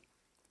sin.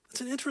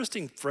 It's an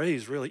interesting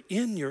phrase, really.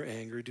 In your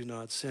anger, do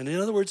not sin. In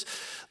other words,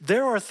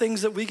 there are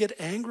things that we get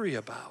angry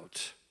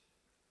about.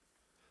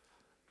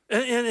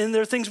 And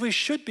there are things we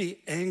should be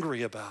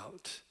angry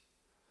about.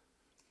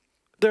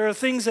 There are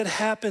things that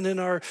happen in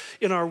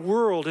our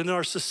world, in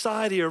our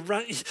society,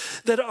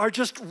 that are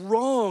just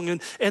wrong.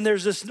 And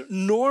there's this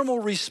normal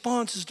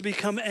response is to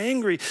become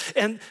angry.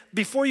 And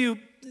before you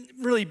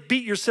really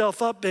beat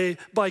yourself up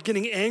by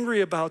getting angry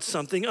about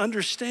something,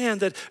 understand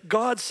that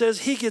God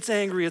says he gets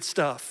angry at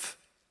stuff.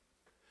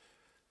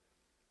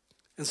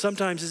 And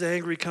sometimes his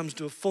anger comes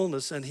to a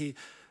fullness and he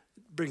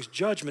brings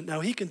judgment. Now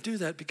he can do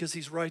that because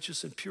he's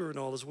righteous and pure in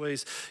all his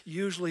ways.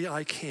 Usually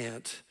I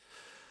can't.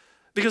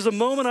 Because the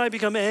moment I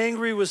become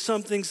angry with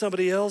something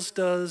somebody else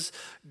does,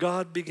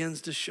 God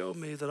begins to show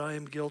me that I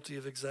am guilty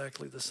of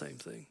exactly the same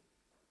thing.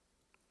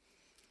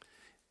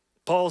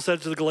 Paul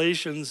said to the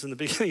Galatians in the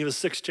beginning of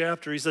the 6th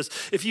chapter, he says,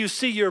 if you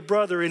see your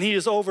brother and he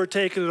is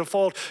overtaken in a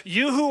fault,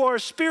 you who are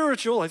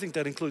spiritual, I think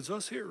that includes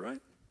us here,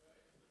 right?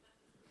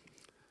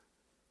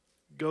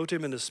 Go to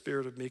him in a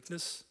spirit of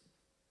meekness,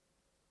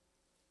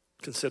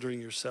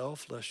 considering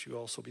yourself, lest you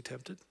also be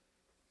tempted.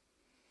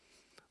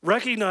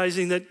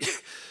 Recognizing that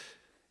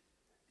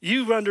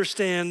you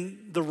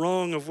understand the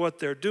wrong of what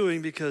they're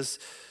doing because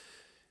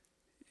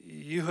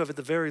you have at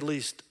the very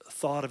least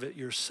thought of it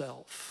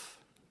yourself.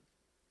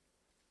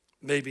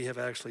 Maybe have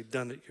actually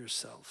done it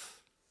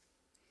yourself.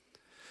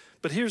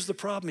 But here's the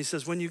problem. He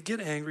says, when you get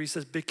angry, he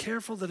says, be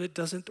careful that it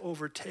doesn't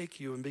overtake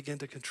you and begin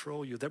to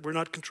control you. That we're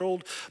not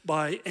controlled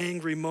by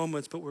angry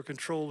moments, but we're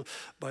controlled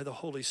by the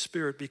Holy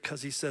Spirit,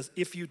 because he says,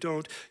 if you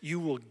don't, you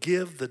will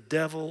give the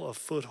devil a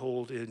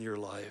foothold in your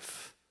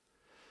life.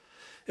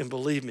 And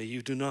believe me,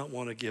 you do not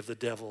want to give the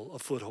devil a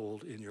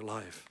foothold in your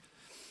life.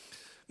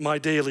 My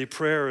daily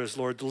prayer is,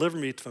 Lord, deliver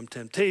me from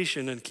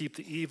temptation and keep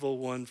the evil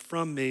one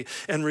from me,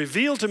 and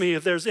reveal to me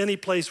if there's any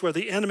place where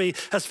the enemy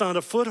has found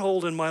a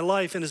foothold in my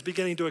life and is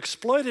beginning to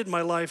exploit it in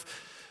my life,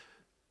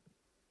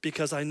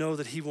 because I know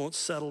that he won't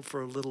settle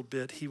for a little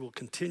bit. He will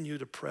continue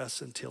to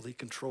press until he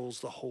controls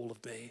the whole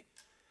of me.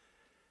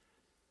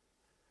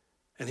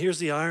 And here's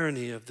the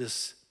irony of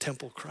this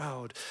temple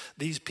crowd.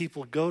 These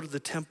people go to the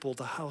temple,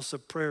 the house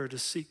of prayer, to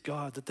seek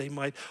God that they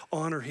might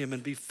honor him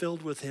and be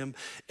filled with him.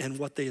 And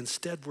what they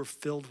instead were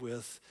filled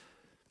with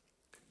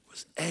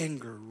was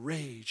anger,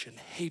 rage, and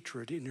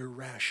hatred and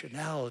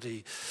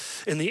irrationality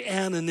and the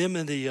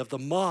anonymity of the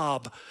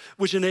mob,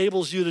 which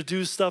enables you to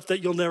do stuff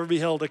that you'll never be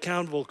held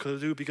accountable to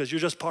do because you're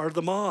just part of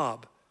the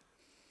mob.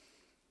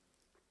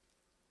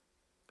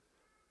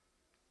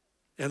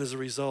 And as a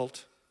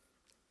result,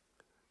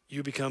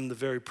 you become the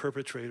very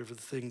perpetrator of the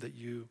thing that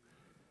you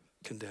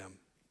condemn.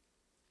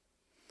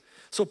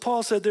 So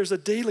Paul said there's a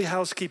daily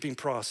housekeeping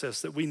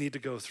process that we need to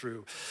go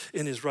through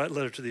in his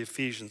letter to the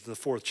Ephesians in the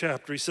 4th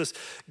chapter. He says,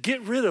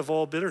 get rid of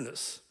all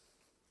bitterness.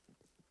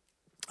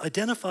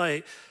 Identify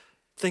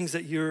things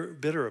that you're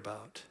bitter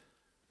about.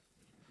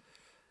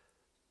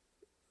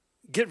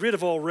 Get rid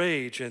of all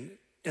rage and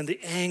the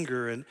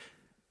anger and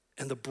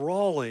the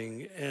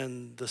brawling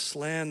and the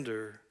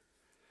slander,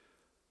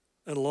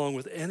 and along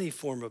with any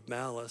form of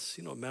malice.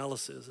 You know what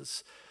malice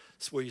is?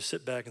 It's where you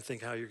sit back and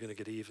think how you're going to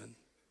get even.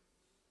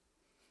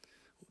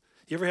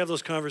 You ever have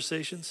those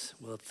conversations?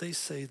 Well, if they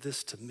say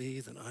this to me,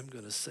 then I'm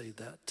going to say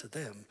that to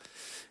them.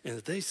 And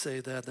if they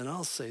say that, then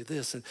I'll say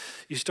this. And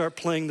you start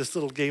playing this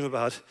little game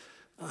about,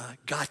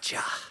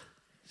 gotcha.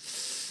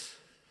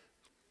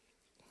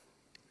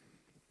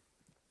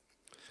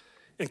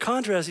 In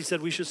contrast, he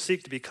said we should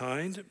seek to be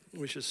kind.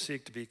 We should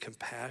seek to be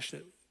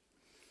compassionate.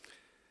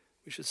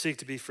 We should seek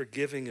to be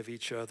forgiving of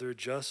each other,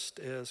 just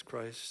as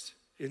Christ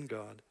in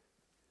God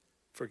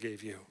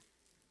forgave you.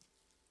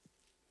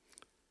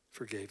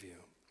 Forgave you.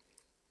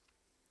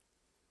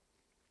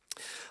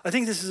 I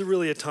think this is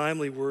really a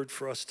timely word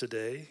for us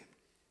today.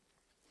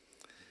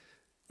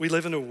 We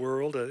live in a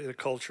world, in a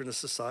culture, in a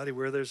society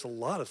where there's a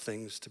lot of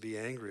things to be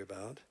angry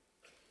about.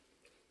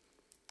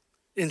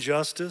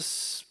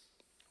 Injustice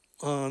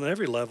on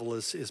every level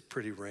is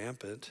pretty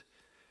rampant.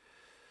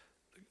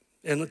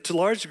 And to a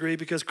large degree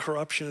because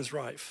corruption is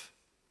rife.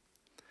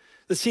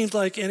 It seems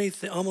like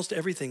almost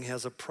everything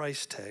has a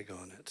price tag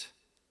on it.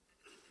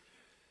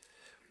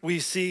 We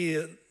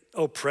see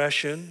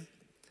oppression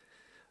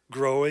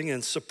growing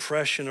and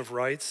suppression of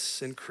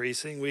rights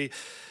increasing.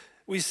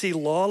 We see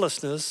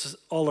lawlessness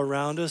all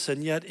around us,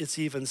 and yet it's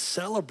even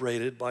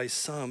celebrated by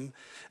some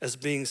as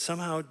being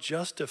somehow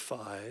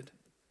justified.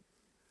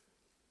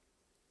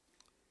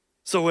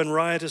 So when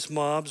riotous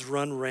mobs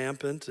run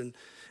rampant and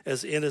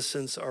as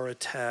innocents are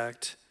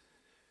attacked,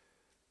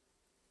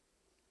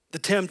 the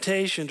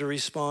temptation to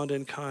respond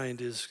in kind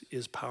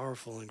is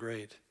powerful and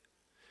great.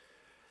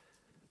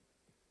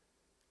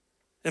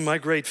 And my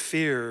great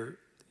fear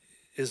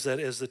is that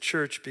as the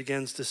church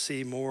begins to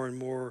see more and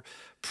more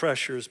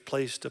pressures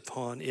placed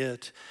upon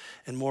it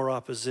and more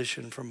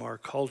opposition from our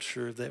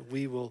culture, that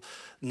we will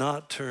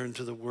not turn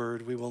to the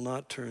word, we will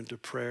not turn to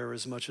prayer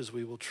as much as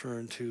we will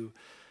turn to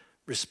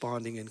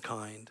responding in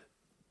kind,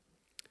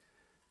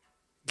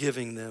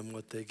 giving them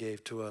what they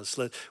gave to us.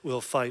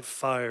 We'll fight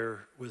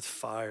fire with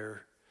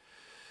fire.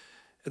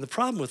 And the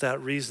problem with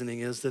that reasoning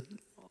is that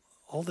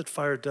all that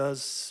fire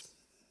does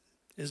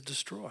is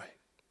destroy.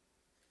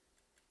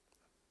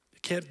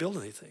 It can't build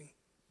anything.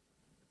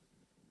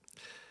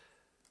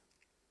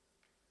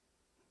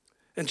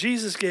 And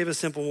Jesus gave a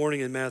simple warning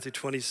in Matthew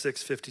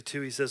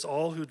 26:52. He says,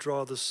 all who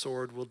draw the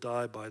sword will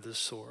die by the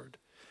sword.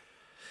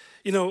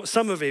 You know,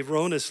 some have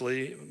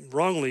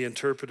wrongly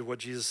interpreted what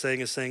Jesus is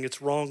saying as saying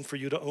it's wrong for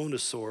you to own a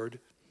sword.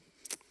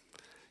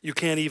 You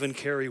can't even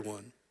carry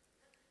one,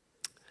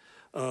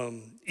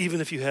 even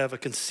if you have a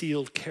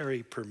concealed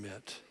carry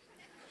permit.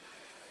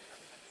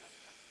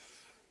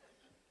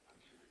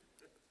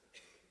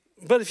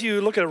 But if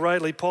you look at it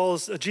rightly,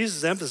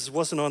 Jesus' emphasis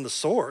wasn't on the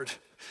sword.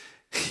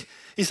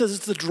 He says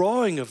it's the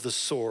drawing of the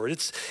sword.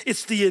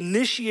 It's the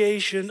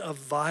initiation of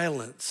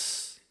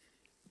violence,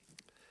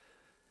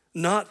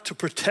 not to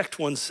protect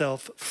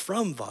oneself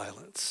from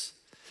violence.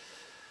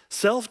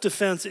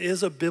 Self-defense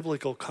is a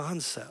biblical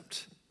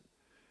concept.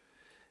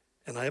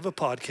 And I have a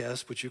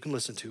podcast which you can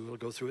listen to. We'll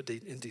go through it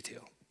in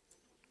detail.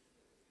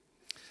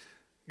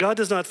 God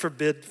does not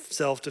forbid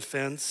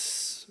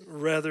self-defense.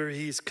 Rather,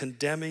 he's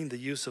condemning the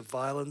use of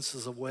violence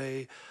as a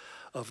way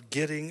of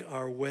getting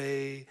our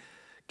way,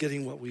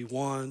 getting what we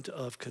want,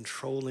 of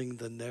controlling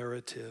the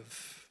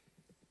narrative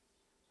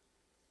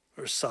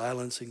or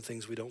silencing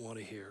things we don't want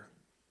to hear.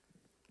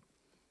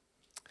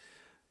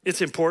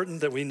 It's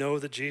important that we know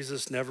that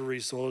Jesus never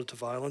resorted to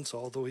violence,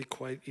 although he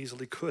quite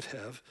easily could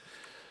have.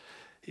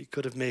 He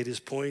could have made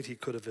his point. He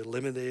could have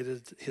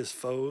eliminated his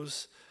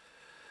foes.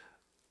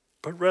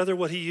 But rather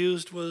what he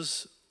used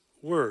was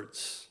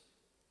words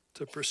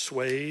to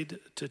persuade,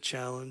 to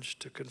challenge,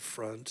 to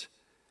confront.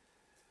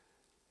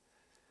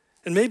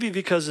 And maybe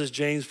because, as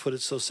James put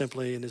it so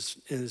simply in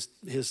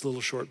his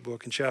little short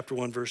book, in chapter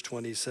 1, verse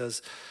 20, he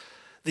says,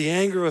 the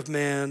anger of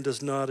man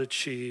does not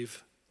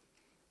achieve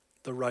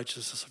the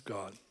righteousness of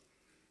God.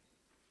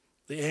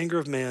 The anger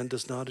of man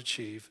does not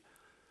achieve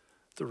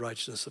the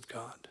righteousness of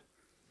God.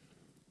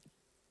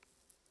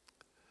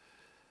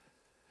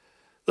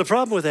 The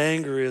problem with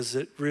anger is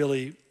it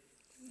really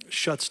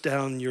shuts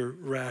down your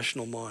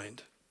rational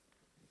mind.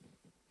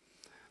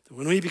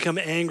 When we become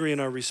angry in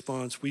our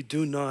response, we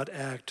do not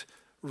act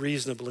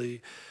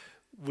reasonably.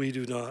 We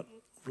do not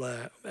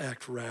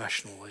act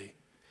rationally.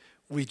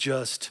 We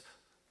just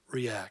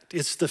react.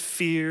 It's the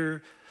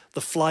fear,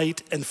 the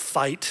flight and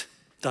fight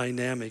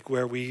dynamic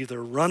where we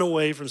either run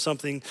away from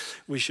something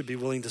we should be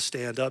willing to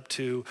stand up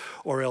to,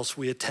 or else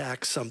we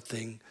attack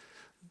something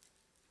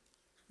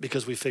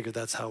because we figure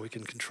that's how we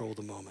can control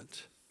the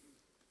moment.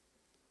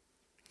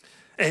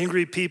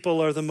 Angry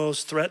people are the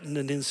most threatened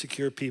and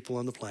insecure people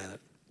on the planet.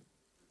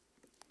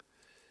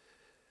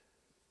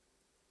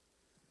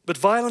 But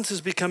violence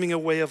is becoming a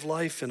way of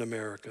life in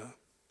America.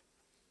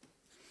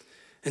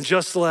 In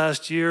just the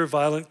last year,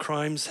 violent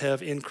crimes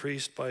have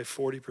increased by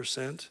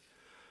 40%.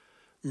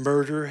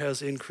 Murder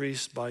has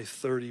increased by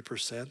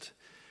 30%,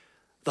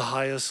 the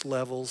highest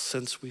levels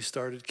since we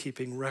started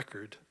keeping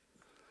record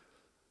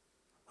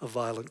of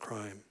violent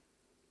crime.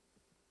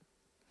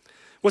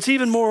 What's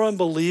even more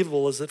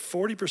unbelievable is that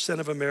 40%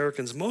 of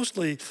Americans,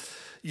 mostly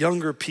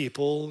younger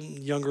people,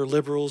 younger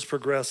liberals,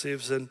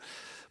 progressives, and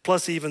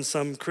plus even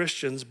some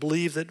Christians,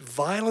 believe that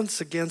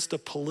violence against a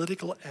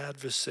political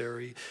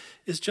adversary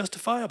is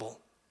justifiable.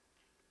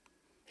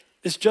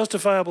 It's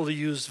justifiable to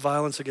use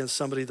violence against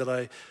somebody that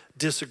I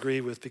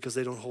disagree with because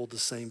they don't hold the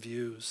same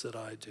views that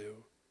I do.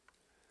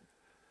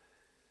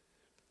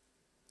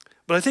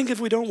 But I think if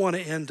we don't want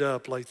to end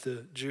up like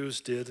the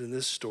Jews did in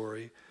this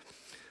story,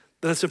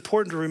 then it's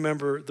important to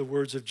remember the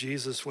words of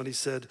Jesus when he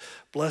said,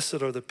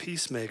 blessed are the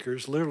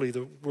peacemakers. Literally,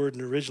 the word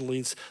in original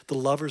means the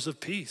lovers of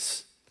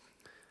peace.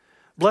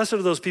 Blessed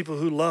are those people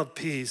who love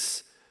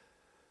peace,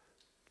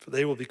 for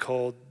they will be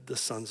called the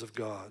sons of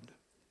God.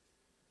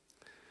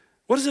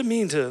 What does it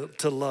mean to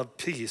love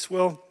peace?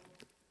 Well,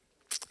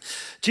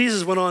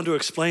 Jesus went on to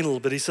explain a little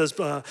bit. He says,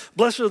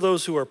 blessed are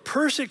those who are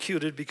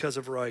persecuted because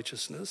of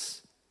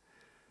righteousness,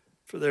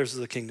 for theirs is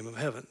the kingdom of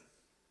heaven.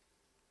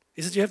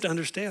 He says you have to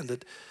understand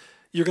that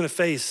you're going to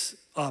face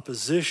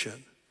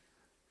opposition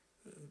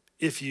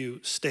if you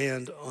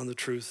stand on the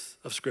truth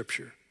of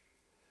Scripture.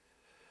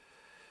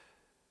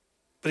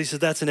 But he said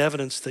that's an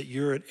evidence that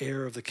you're an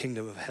heir of the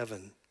kingdom of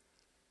heaven.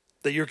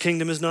 That your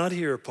kingdom is not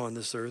here upon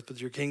this earth,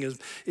 but your kingdom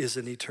is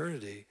in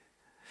eternity.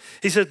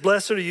 He said,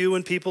 blessed are you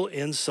when people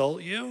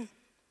insult you.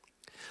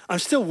 I'm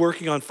still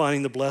working on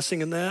finding the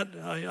blessing in that.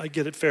 I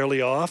get it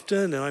fairly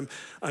often, and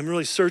I'm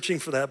really searching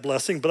for that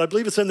blessing, but I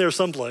believe it's in there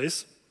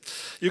someplace.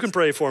 You can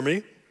pray for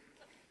me.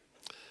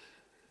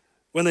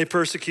 When they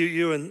persecute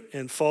you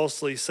and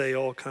falsely say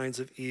all kinds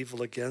of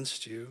evil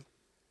against you.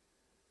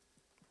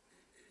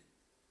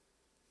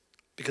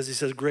 Because he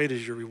says, great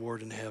is your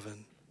reward in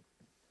heaven.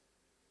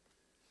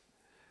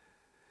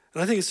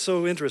 And I think it's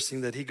so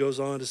interesting that he goes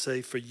on to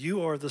say, for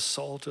you are the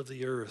salt of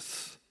the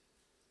earth.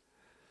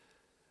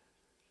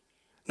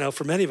 Now,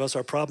 for many of us,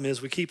 our problem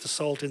is we keep the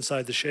salt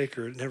inside the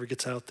shaker. It never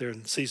gets out there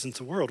and seasons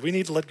the world. We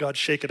need to let God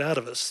shake it out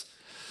of us.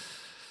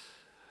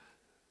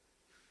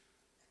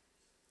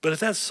 But if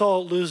that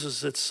salt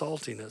loses its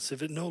saltiness,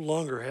 if it no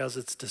longer has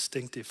its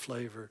distinctive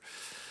flavor,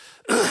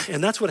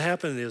 and that's what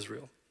happened in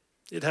Israel.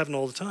 It happened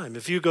all the time.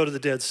 If you go to the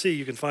Dead Sea,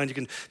 you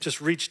can just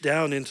reach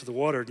down into the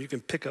water and you can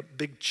pick up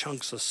big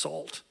chunks of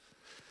salt.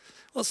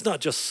 Well, it's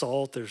not just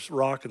salt. There's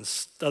rock and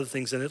other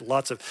things in it.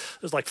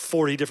 There's like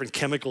 40 different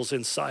chemicals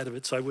inside of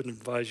it, so I wouldn't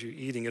advise you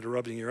eating it or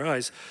rubbing your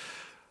eyes.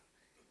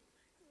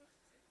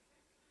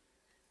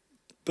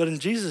 But in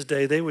Jesus'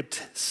 day, they would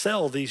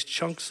sell these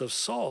chunks of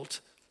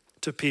salt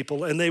to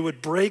people, and they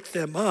would break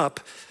them up,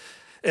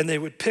 and they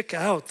would pick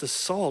out the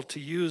salt to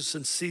use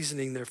in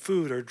seasoning their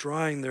food or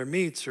drying their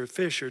meats or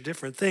fish or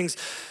different things.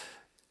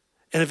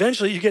 And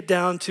eventually you get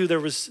down to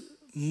there was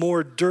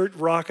more dirt,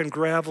 rock, and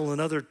gravel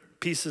and other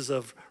pieces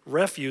of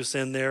refuse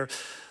in there.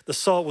 The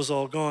salt was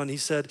all gone. He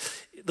said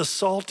the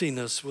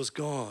saltiness was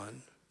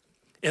gone.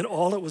 And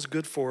all it was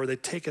good for,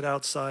 they'd take it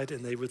outside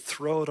and they would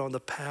throw it on the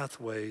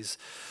pathways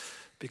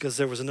because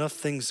there was enough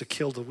things to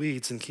kill the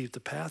weeds and keep the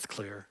path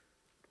clear.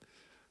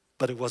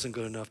 But it wasn't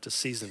good enough to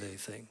season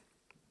anything.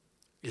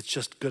 It's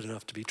just good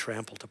enough to be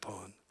trampled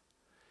upon.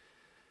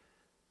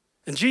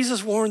 And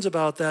Jesus warns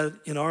about that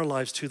in our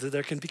lives too, that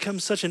there can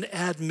become such an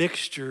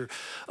admixture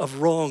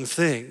of wrong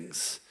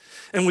things.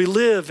 And we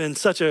live in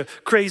such a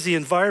crazy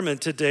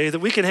environment today that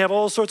we can have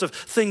all sorts of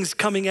things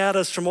coming at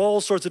us from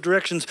all sorts of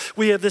directions.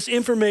 We have this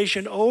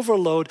information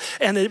overload,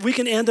 and we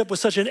can end up with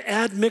such an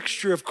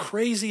admixture of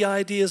crazy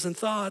ideas and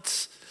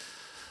thoughts.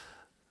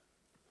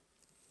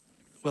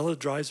 Well, it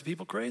drives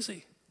people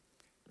crazy,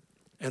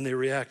 and they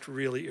react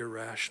really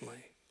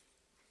irrationally.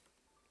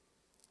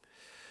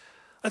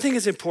 I think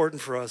it's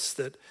important for us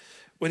that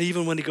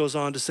even when he goes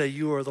on to say,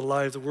 you are the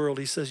light of the world,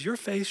 he says, your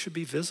faith should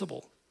be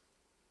visible,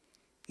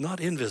 not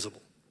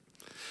invisible.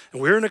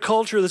 And we're in a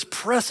culture that's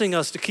pressing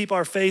us to keep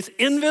our faith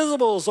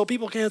invisible so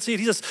people can't see it.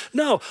 He says,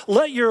 no,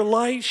 let your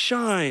light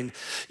shine.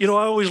 You know,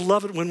 I always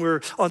love it when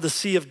we're on the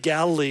Sea of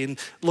Galilee and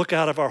look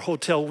out of our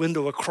hotel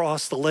window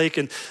across the lake,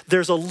 and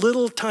there's a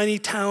little tiny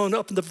town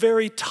up in the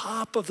very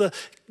top of the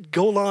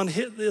Golan,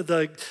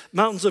 the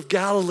mountains of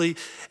Galilee,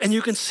 and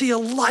you can see a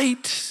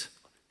light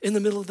in the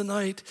middle of the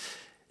night.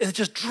 And it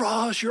just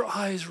draws your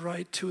eyes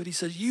right to it. He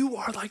says, you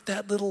are like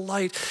that little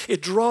light.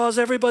 It draws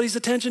everybody's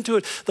attention to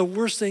it. The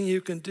worst thing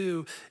you can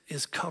do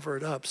is cover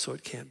it up so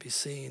it can't be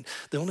seen.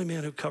 The only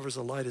man who covers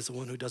a light is the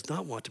one who does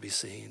not want to be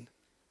seen.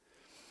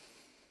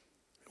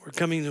 We're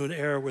coming to an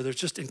era where there's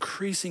just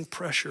increasing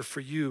pressure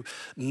for you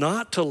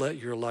not to let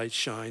your light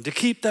shine, to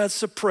keep that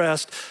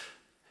suppressed,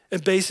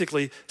 and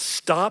basically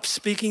stop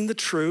speaking the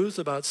truth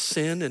about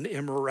sin and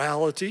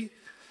immorality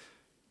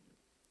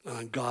and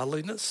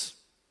ungodliness.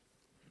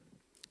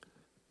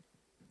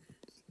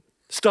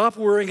 Stop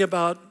worrying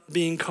about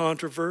being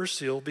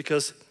controversial,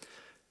 because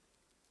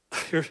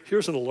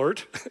here's an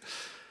alert.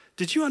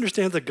 Did you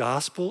understand the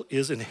gospel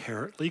is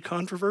inherently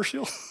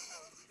controversial?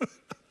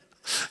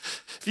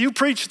 If you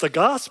preach the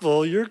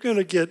gospel, you're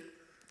going to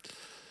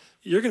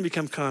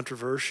become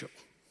controversial.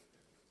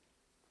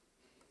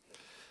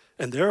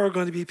 And there are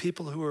going to be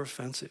people who are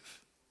offensive.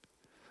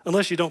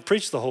 Unless you don't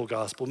preach the whole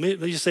gospel.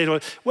 You say to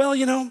it, well,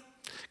 you know,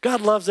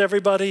 God loves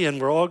everybody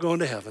and we're all going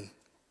to heaven.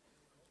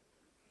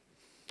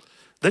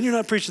 Then you're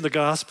not preaching the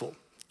gospel.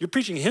 You're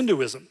preaching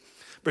Hinduism,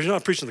 but you're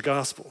not preaching the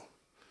gospel.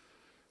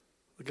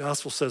 The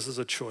gospel says there's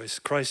a choice.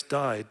 Christ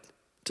died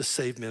to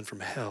save men from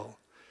hell.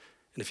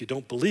 And if you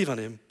don't believe on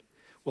him,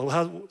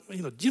 well,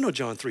 you know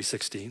John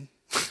 3:16.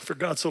 For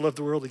God so loved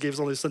the world, he gave his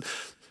only son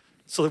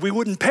so that we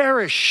wouldn't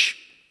perish,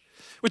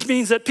 which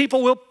means that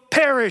people will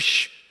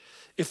perish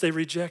if they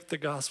reject the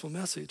gospel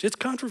message. It's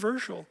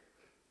controversial.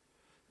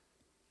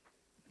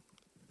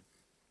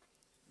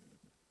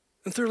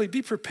 And thirdly,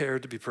 be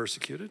prepared to be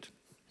persecuted.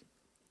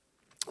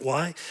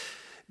 Why?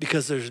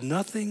 Because there's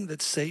nothing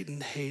that Satan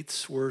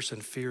hates worse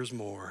and fears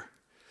more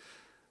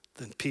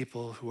than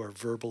people who are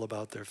verbal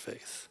about their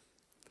faith.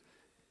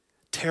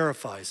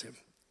 Terrifies him.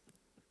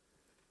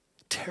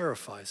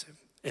 Terrifies him.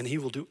 And he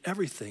will do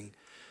everything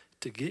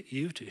to get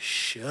you to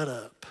shut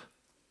up.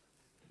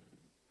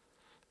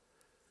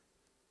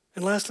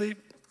 And lastly,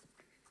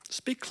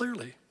 speak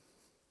clearly.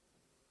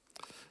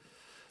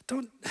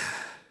 Don't,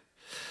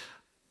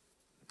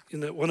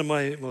 one of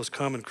my most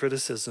common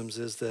criticisms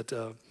is that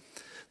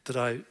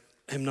I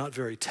am not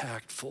very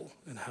tactful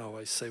in how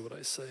I say what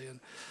I say, and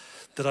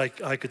that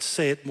I could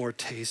say it more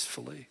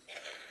tastefully.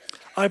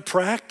 I've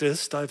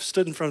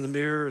stood in front of the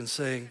mirror and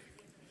saying,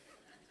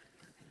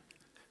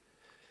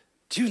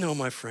 do you know,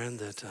 my friend,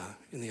 that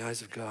in the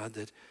eyes of God,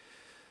 that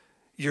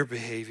your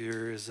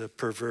behavior is a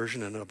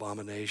perversion and an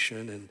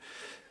abomination, and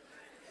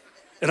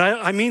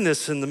I mean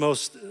this in the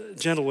most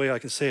gentle way I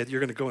can say it. You're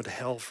going to go into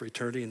hell for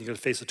eternity, and you're going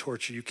to face a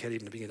torture you can't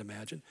even begin to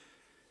imagine.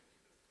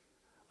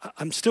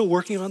 I'm still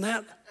working on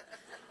that.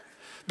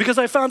 Because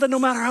I found that no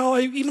matter how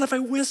even if I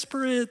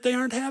whisper it, they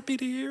aren't happy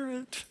to hear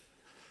it.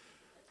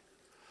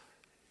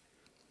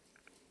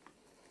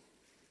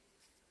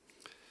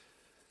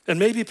 And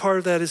maybe part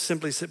of that is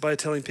simply by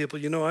telling people,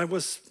 I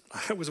was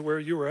where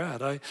you were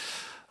at. I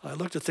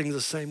looked at things the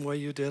same way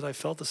you did. I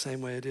felt the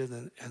same way I did.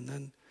 And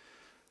then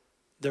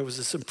there was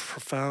this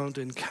profound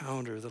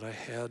encounter that I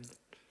had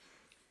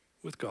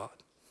with God.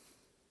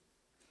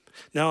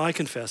 Now I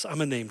confess, I'm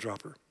a name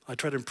dropper. I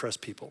try to impress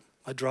people.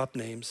 I drop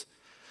names.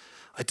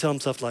 I tell them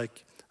stuff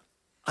like,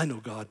 I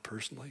know God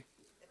personally.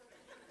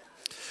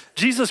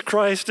 Jesus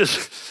Christ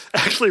is,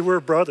 actually we're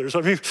brothers.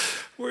 I mean,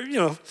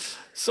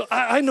 so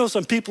I know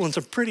some people in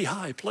some pretty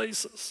high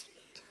places.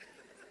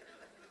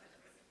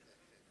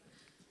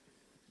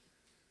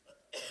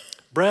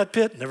 Brad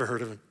Pitt, never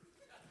heard of him.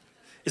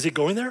 Is he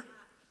going there?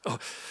 Oh.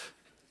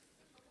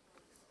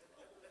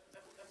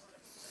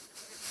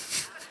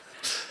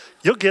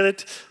 You'll get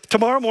it.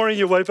 Tomorrow morning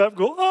you wake up and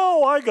go,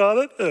 oh, I got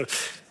it.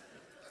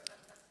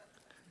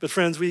 But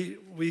friends, we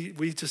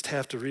just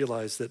have to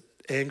realize that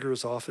anger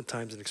is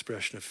oftentimes an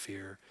expression of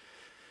fear.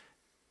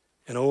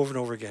 And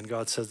over again,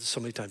 God says so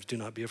many times, do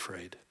not be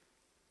afraid.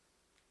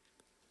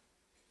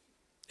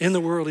 In the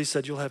world, he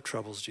said, you'll have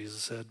troubles,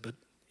 Jesus said, but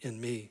in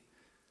me,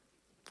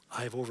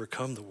 I have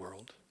overcome the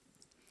world.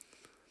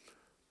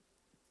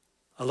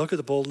 I look at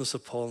the boldness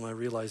of Paul and I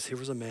realize here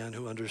was a man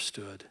who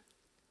understood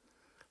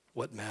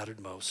what mattered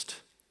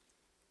most.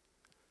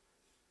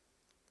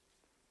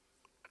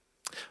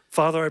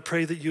 Father, I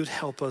pray that you'd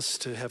help us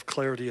to have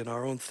clarity in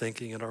our own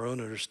thinking and our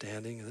own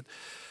understanding, that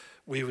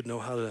we would know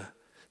how to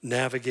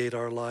navigate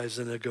our lives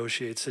and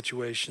negotiate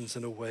situations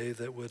in a way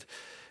that would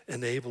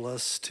enable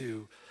us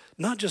to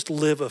not just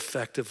live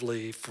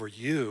effectively for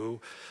you,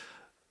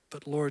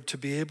 but Lord, to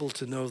be able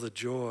to know the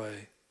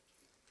joy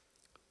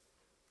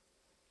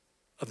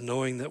of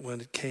knowing that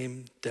when it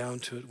came down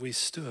to it, we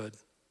stood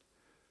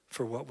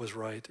for what was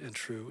right and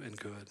true and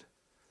good.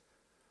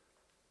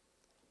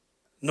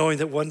 Knowing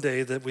that one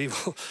day that we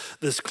will,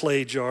 this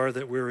clay jar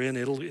that we're in,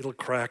 it'll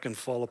crack and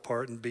fall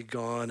apart and be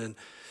gone, and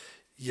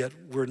yet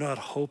we're not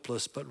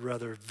hopeless, but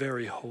rather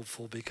very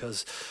hopeful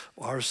because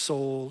our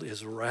soul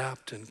is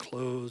wrapped and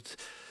clothed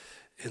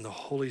in the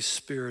Holy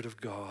Spirit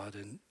of God,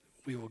 and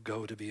we will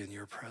go to be in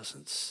your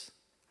presence.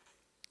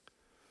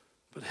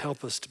 But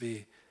help us to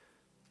be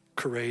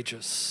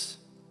courageous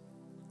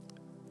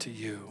to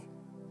you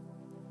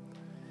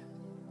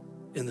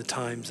in the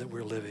times that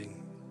we're living,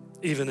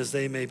 even as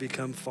they may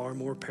become far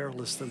more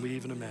perilous than we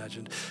even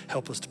imagined.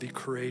 Help us to be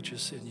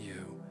courageous in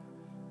you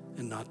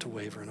and not to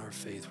waver in our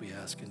faith, we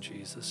ask in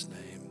Jesus'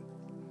 name.